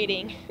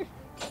frustrating.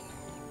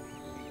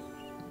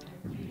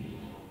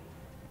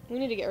 We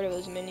need to get rid of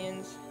those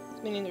minions.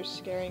 Those minions are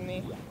scaring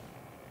me.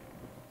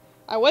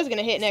 I was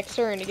gonna hit next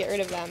turn to get rid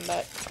of them,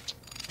 but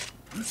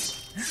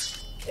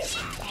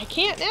I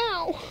can't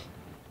now.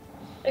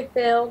 I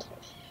failed.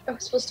 I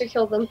was supposed to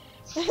kill them.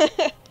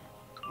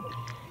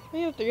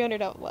 We have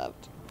 300 out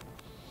left.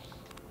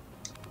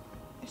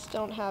 I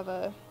still don't have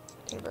a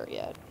convert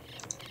yet.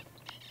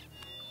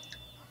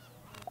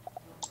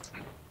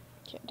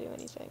 Can't do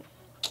anything.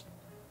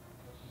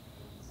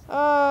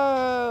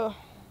 Oh.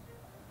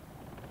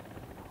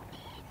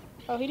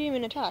 Oh, he didn't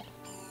even attack.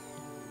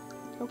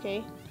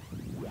 Okay.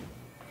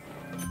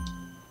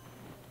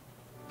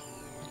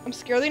 I'm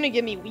scared they're gonna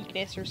give me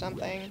weakness or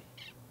something.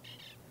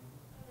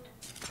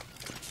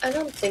 I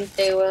don't think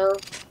they will.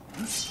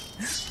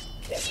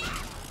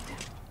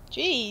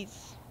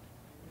 Jeez.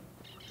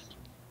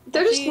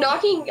 They're just See-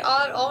 knocking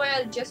out all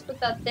my just with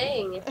that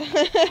thing.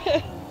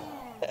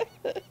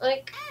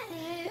 Like,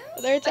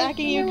 They're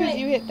attacking you you know because what?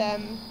 you hit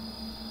them.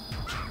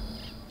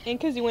 And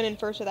because you went in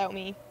first without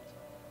me.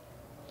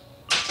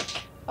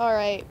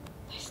 Alright.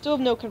 I still have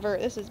no convert.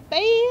 This is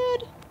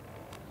bad.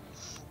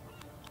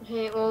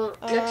 okay, well,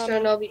 next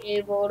round I'll be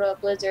able to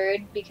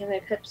Blizzard because my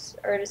pips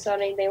are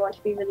deciding they want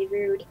to be really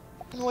rude.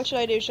 What should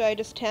I do? Should I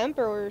just temp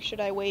or should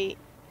I wait?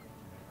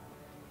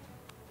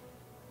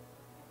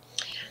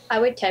 I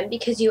would tempt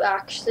because you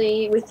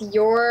actually, with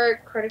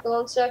your critical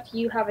and stuff,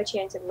 you have a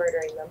chance of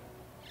murdering them.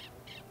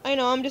 I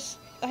know,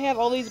 I have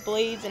all these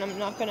blades and I'm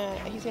not gonna,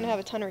 he's gonna have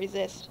a ton of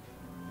resist.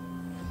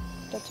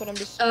 That's what I'm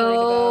just worried about.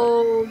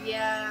 Oh,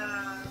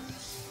 yeah.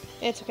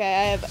 It's okay,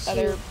 I have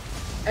other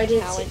I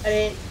didn't talents. know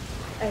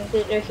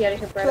if you had a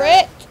convert.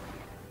 Crit!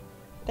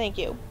 Thank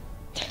you.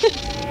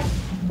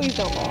 Please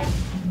don't fall.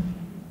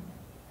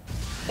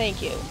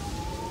 Thank you.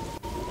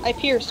 I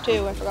pierced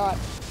too, I forgot.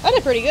 I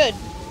did pretty good.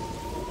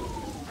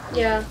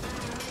 Yeah.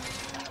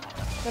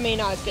 I mean,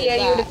 not as good Yeah,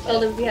 as you that. would have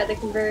killed him if you had the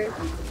convert.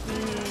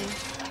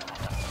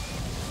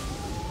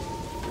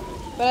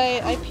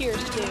 But I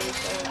pierced too,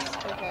 so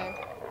it's okay.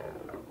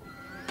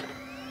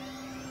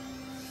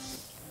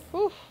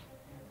 Whew.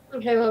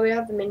 Okay, well, we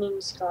have the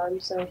minions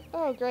gone, so.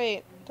 Oh,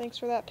 great. Thanks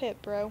for that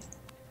pip, bro.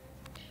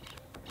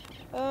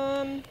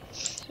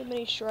 So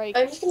many strikes.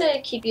 I'm just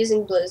gonna keep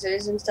using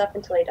blizzards and stuff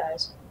until he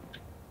dies.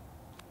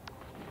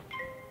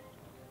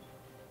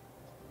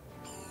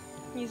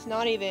 He's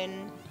not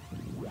even...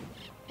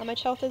 How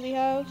much health does he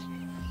have?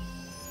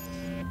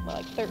 What,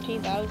 like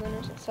 13,000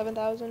 or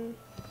 7,000?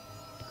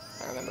 I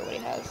don't remember what he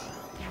has.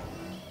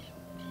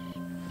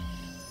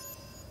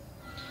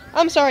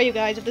 I'm sorry, you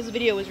guys, if this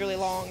video was really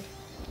long.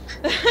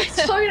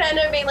 It's probably gonna end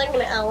up being like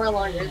an hour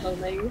long or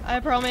something.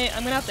 I'm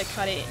gonna have to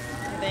cut it,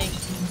 I think.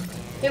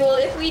 Okay, well,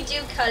 if we do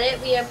cut it,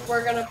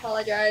 we're gonna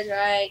apologize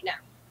right now.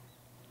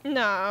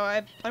 No,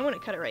 I want to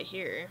cut it right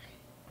here.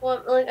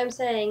 Well, like I'm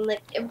saying,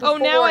 like. Oh,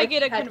 now I before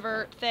get a we had-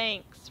 convert.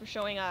 Thanks for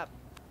showing up.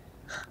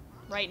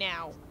 Right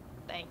now.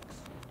 Thanks.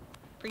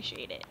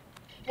 Appreciate it.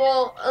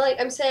 Well, like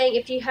I'm saying,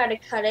 if you had to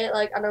cut it,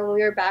 like I don't know,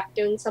 we were back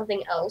doing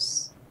something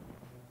else.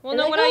 Well, And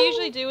no, like, what I oh.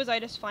 usually do is I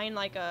just find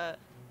like a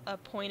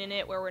point in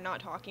it where we're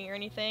not talking or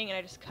anything, and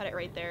I just cut it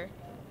right there.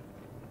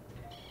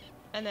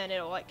 And then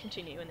it'll like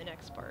continue in the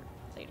next part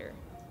later.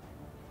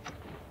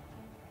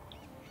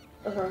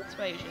 That's what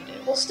I usually do.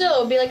 Well, still,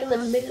 it'll be like in the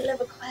middle of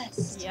a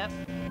quest. Yep.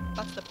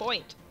 That's the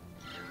point.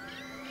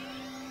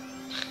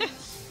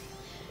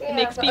 Yeah,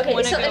 makes but- people okay,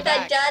 wanna so go if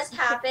back. that does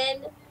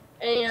happen,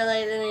 and you know,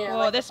 like, then, you know, Well,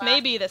 like, this the may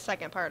back- be the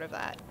second part of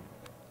that.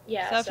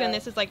 Yeah. So I feel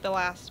this is like the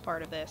last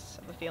part of this,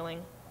 of the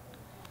feeling.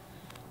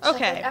 So if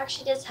Okay. it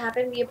actually does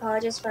happen, we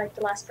apologize for like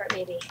the last part,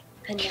 maybe.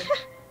 And then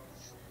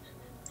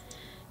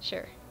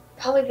Sure.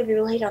 probably gonna be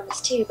late on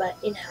this too, but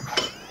you know.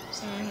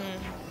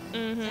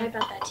 Mm-hmm. Sorry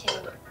about that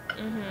too.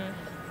 Mm-hmm.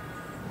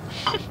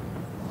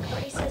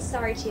 Courtney says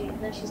sorry too,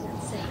 even though she's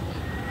not saying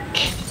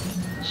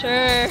it.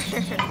 Sure.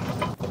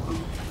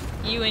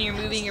 You and you're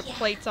moving your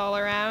plates all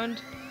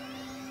around.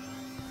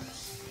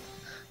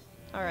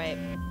 Alright.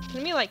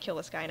 Let me, like, kill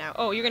this guy now.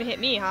 Oh, you're gonna hit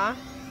me, huh?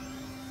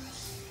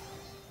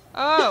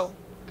 Oh,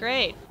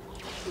 great.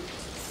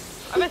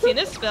 I haven't seen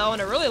this spell in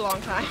a really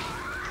long time.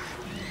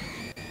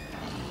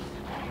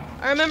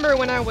 I remember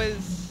when I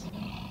was,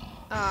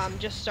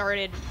 just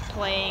started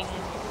playing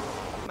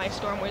my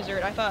Storm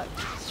Wizard, I thought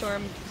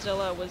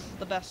Stormzilla was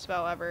the best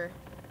spell ever.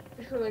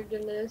 Oh my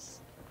goodness.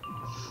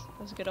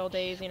 Those good old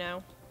days, you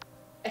know.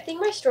 I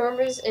think my storm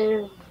is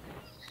in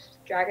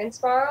Dragon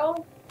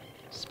Spiral.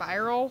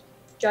 Spiral?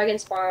 Dragon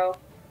Spiral.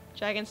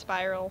 Dragon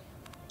Spiral.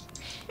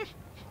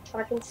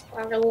 Dragon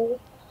Spiral.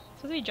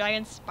 Supposed to be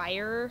Dragon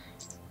Spire?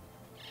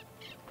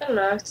 I don't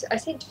know. I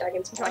say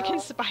Dragon Spiral. Dragon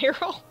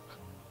Spiral?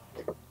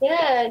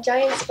 Yeah,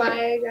 Giant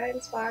Spire,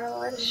 Dragon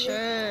Spiral. I don't know.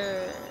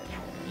 Sure.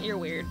 You're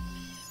weird.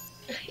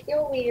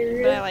 You're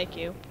weird. But I like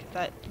you.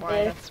 That's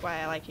Yeah. why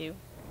I like you.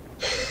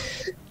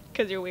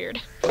 Because you're weird.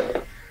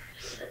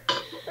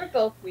 We're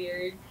both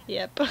weird.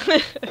 Yep.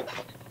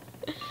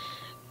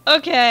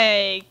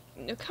 Okay.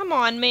 Come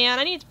on, man.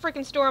 I need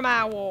freaking Storm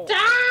Owl.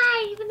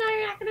 Die! Even though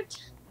you're not gonna.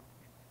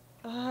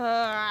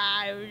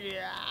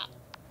 Yeah.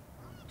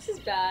 This is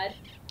bad.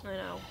 I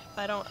know.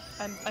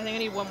 I think I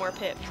need one more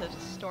pip to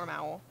Storm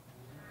Owl.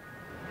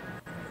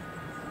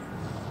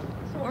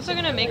 I'm also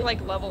gonna make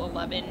like level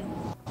 11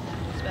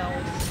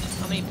 spells.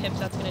 How many pips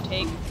that's gonna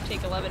take?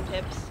 Take 11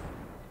 pips.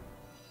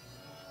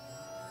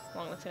 How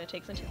long that's gonna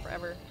take since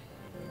forever.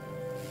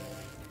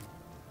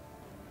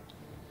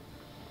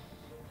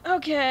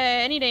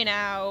 Okay, any day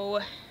now.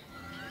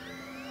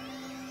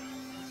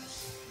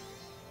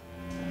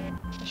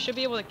 I should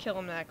be able to kill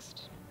him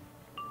next.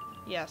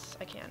 Yes,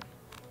 I can.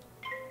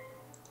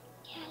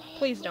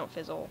 Please don't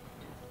fizzle.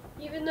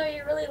 Even though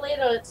you're really late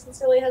on it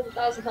since it only has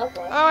 1,000 health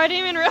left. Oh, I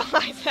didn't even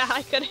realize that.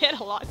 I could have hit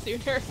a lot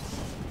sooner.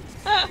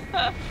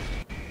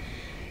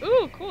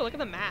 Ooh, cool. Look at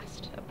the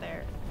mast up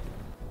there.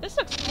 This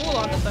looks cool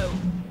on the boat.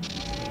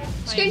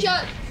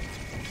 Screenshot!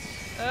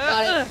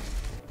 Got it.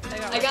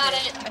 I got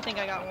it. I think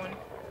I got one.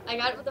 I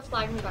got it with the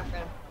flag in the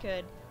background.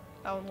 Good.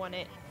 I'll want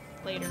it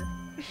later.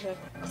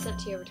 I'll send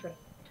it to you over Twitter.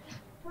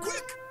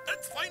 Quick!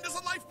 Let's find us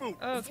a lifeboat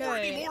before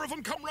Okay. any more of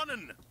them come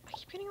running. I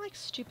keep getting like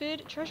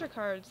stupid treasure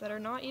cards that are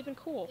not even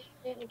cool.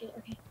 Okay.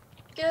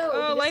 Go!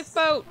 Oh, because-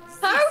 lifeboat!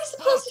 How are we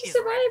supposed to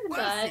survive in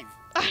that? Repulsive.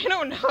 I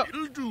don't know.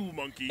 It'll do,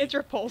 monkey. It's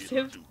repulsive.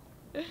 It'll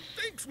do.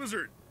 Thanks,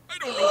 Wizard. I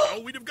don't know how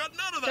we'd have gotten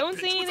out of that Don't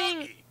pinch say without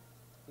anything. ye.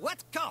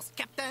 What course,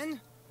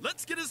 Captain?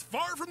 Let's get as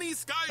far from these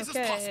skies Okay,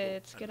 as possible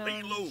let's get and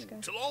lay on low the sky.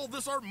 till all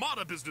this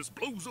armada business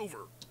blows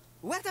over.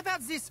 What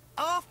about this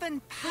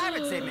orphan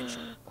pirate they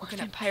mentioned? Who can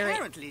Orphan pirate.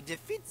 apparently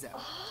defeat them?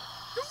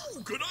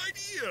 Oh, good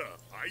idea.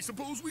 I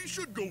suppose we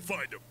should go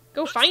find them.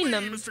 Go Let's find away,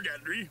 them. Mr.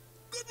 Gandry.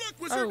 Good luck,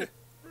 Wizard.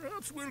 Oh.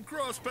 Perhaps we'll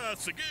cross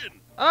paths again.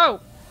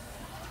 Oh!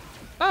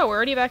 Oh, we're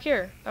already back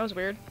here. That was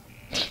weird.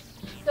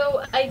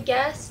 So I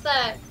guess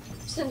that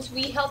since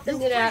we helped them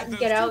get out,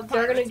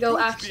 they're gonna go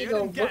actually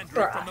go look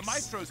for From the us.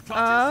 Maestro's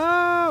clutches.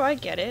 Oh, I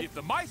get it. If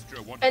the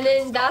Maestro wanted And to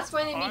then stop, that's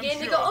when they I'm begin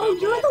to sure go, oh,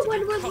 they'll you're go the one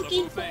to we're do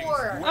looking colorful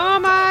for. things. Oh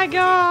my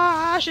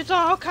gosh, it's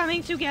all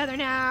coming together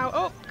now.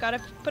 Oh, gotta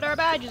put our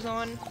badges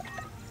on.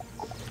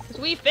 'Cause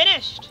we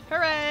finished!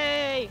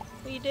 Hooray!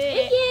 We did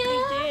it!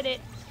 Yeah. We did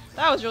it!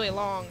 That was really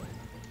long.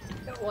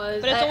 It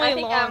was. But it's I only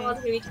think long. that one's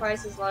gonna be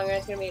twice as long and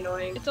it's gonna be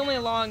annoying. It's only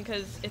long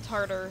because it's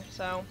harder,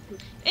 so.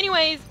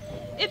 Anyways,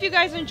 if you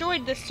guys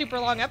enjoyed this super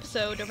long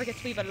episode, don't forget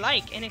to leave a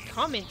like and a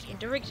comment, and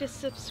don't forget to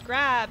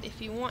subscribe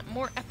if you want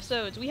more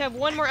episodes. We have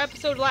one more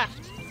episode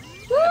left.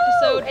 Woo!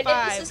 Episode And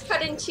 5. if this is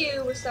cut in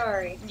two, we're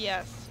sorry.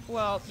 Yes.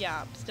 Well,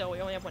 yeah, still,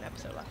 we only have one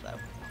episode left, though.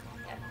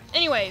 Yeah.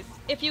 Anyways,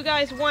 if you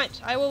guys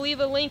want, I will leave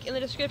a link in the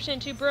description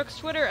to Brooke's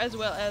Twitter as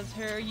well as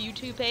her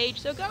YouTube page,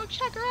 so go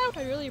check her out.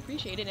 I really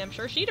appreciate it, and I'm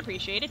sure she'd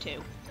appreciate it,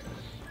 too.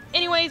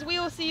 Anyways, we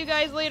will see you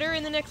guys later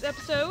in the next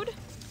episode.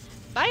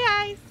 Bye,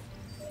 guys!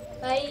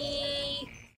 Bye.